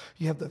Christ.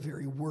 You have the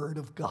very word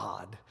of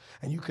God,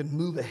 and you can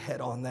move ahead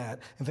on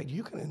that. In fact,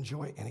 you can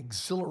enjoy an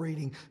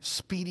exhilarating,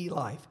 speedy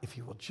life if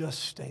you will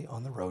just stay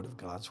on the road of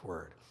God's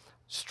word.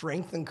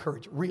 Strength and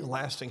courage, real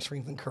lasting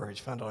strength and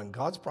courage found on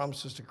God's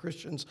promises to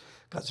Christians,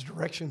 God's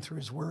direction through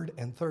his word,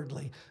 and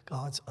thirdly,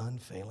 God's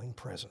unfailing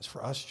presence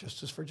for us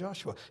just as for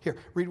Joshua. Here,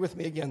 read with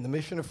me again, the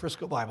mission of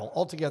Frisco Bible.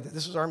 All together,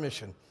 this is our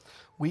mission.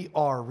 We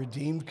are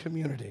redeemed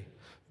community,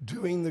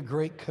 doing the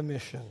Great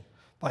Commission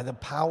by the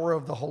power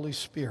of the Holy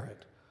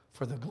Spirit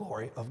for the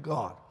glory of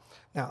God.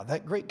 Now,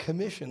 that Great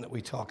Commission that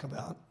we talk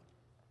about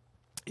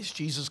is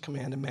Jesus'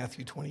 command in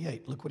Matthew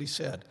 28. Look what he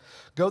said.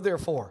 Go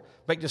therefore,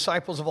 make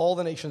disciples of all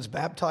the nations,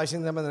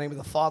 baptizing them in the name of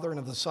the Father and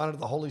of the Son and of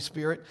the Holy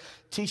Spirit,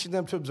 teaching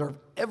them to observe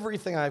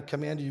everything I have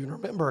commanded you. And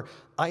remember,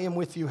 I am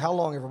with you how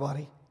long,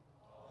 everybody?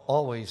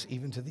 Always,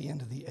 even to the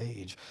end of the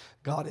age.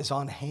 God is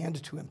on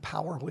hand to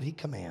empower what he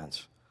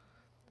commands.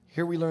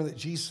 Here we learn that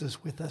Jesus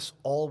is with us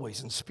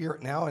always, in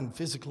spirit now and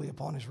physically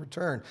upon his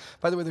return.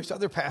 By the way, there's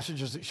other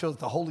passages that show that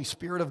the Holy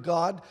Spirit of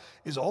God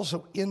is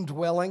also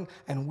indwelling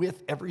and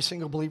with every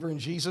single believer in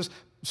Jesus.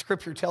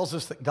 Scripture tells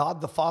us that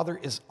God the Father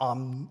is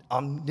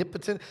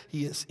omnipotent.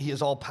 He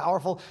is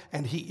all-powerful,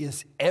 and he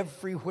is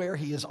everywhere.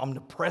 He is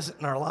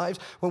omnipresent in our lives.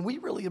 When we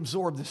really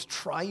absorb this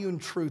triune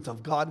truth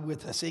of God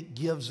with us, it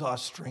gives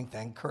us strength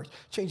and courage.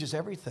 It changes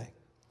everything.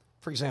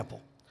 For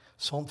example,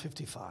 Psalm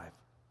 55.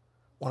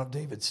 One of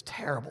David's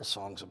terrible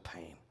songs of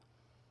pain.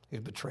 He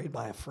was betrayed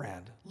by a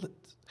friend.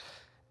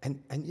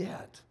 And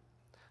yet,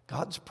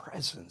 God's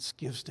presence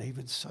gives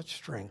David such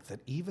strength that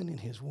even in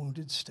his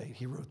wounded state,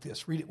 he wrote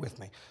this. Read it with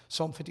me.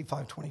 Psalm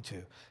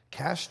 55:22.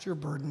 Cast your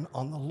burden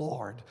on the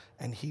Lord,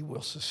 and he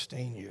will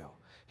sustain you.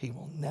 He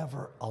will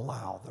never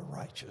allow the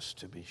righteous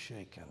to be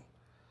shaken.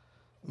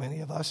 Many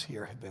of us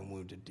here have been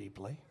wounded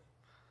deeply,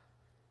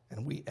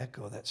 and we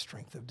echo that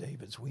strength of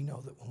David's. We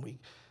know that when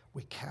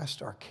we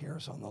cast our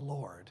cares on the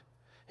Lord,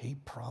 he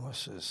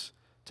promises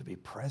to be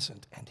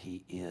present, and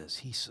he is.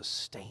 He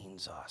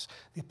sustains us.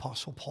 The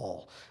Apostle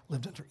Paul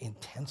lived under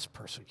intense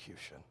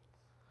persecution,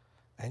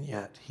 and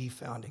yet he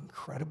found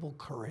incredible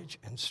courage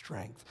and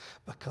strength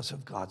because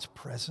of God's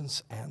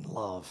presence and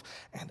love.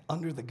 And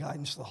under the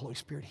guidance of the Holy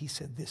Spirit, he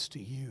said this to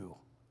you.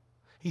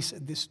 He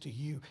said this to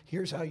you.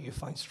 Here's how you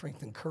find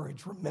strength and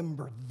courage.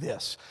 Remember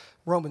this.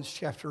 Romans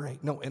chapter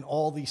 8. No, in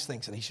all these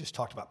things, and he's just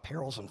talked about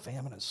perils and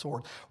famine and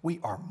sword, we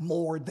are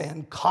more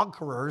than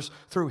conquerors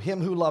through him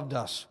who loved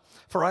us.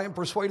 For I am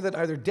persuaded that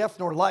neither death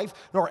nor life,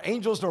 nor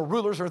angels, nor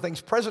rulers, nor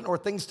things present, nor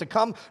things to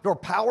come, nor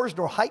powers,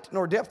 nor height,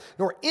 nor depth,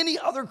 nor any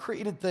other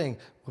created thing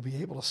will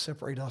be able to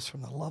separate us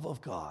from the love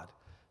of God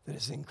that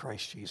is in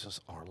Christ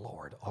Jesus our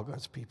Lord. All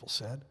God's people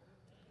said,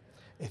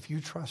 if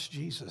you trust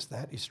Jesus,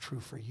 that is true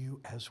for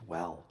you as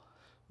well.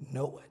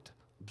 Know it.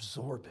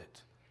 Absorb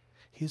it.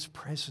 His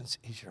presence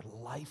is your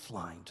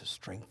lifeline to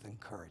strength and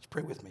courage.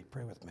 Pray with me.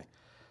 Pray with me.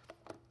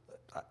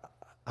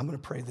 I'm going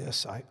to pray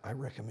this. I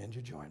recommend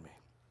you join me.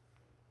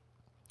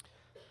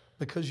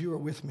 Because you are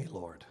with me,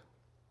 Lord,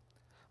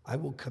 I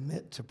will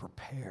commit to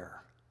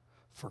prepare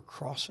for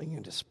crossing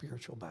into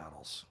spiritual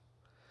battles.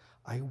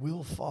 I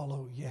will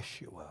follow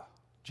Yeshua,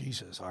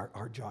 Jesus,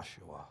 our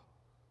Joshua.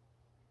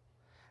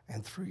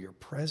 And through your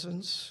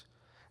presence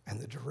and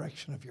the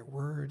direction of your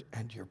word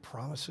and your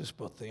promises,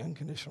 both the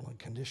unconditional and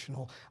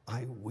conditional,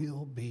 I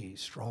will be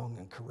strong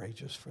and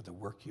courageous for the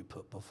work you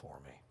put before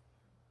me.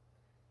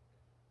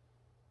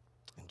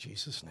 In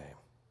Jesus' name.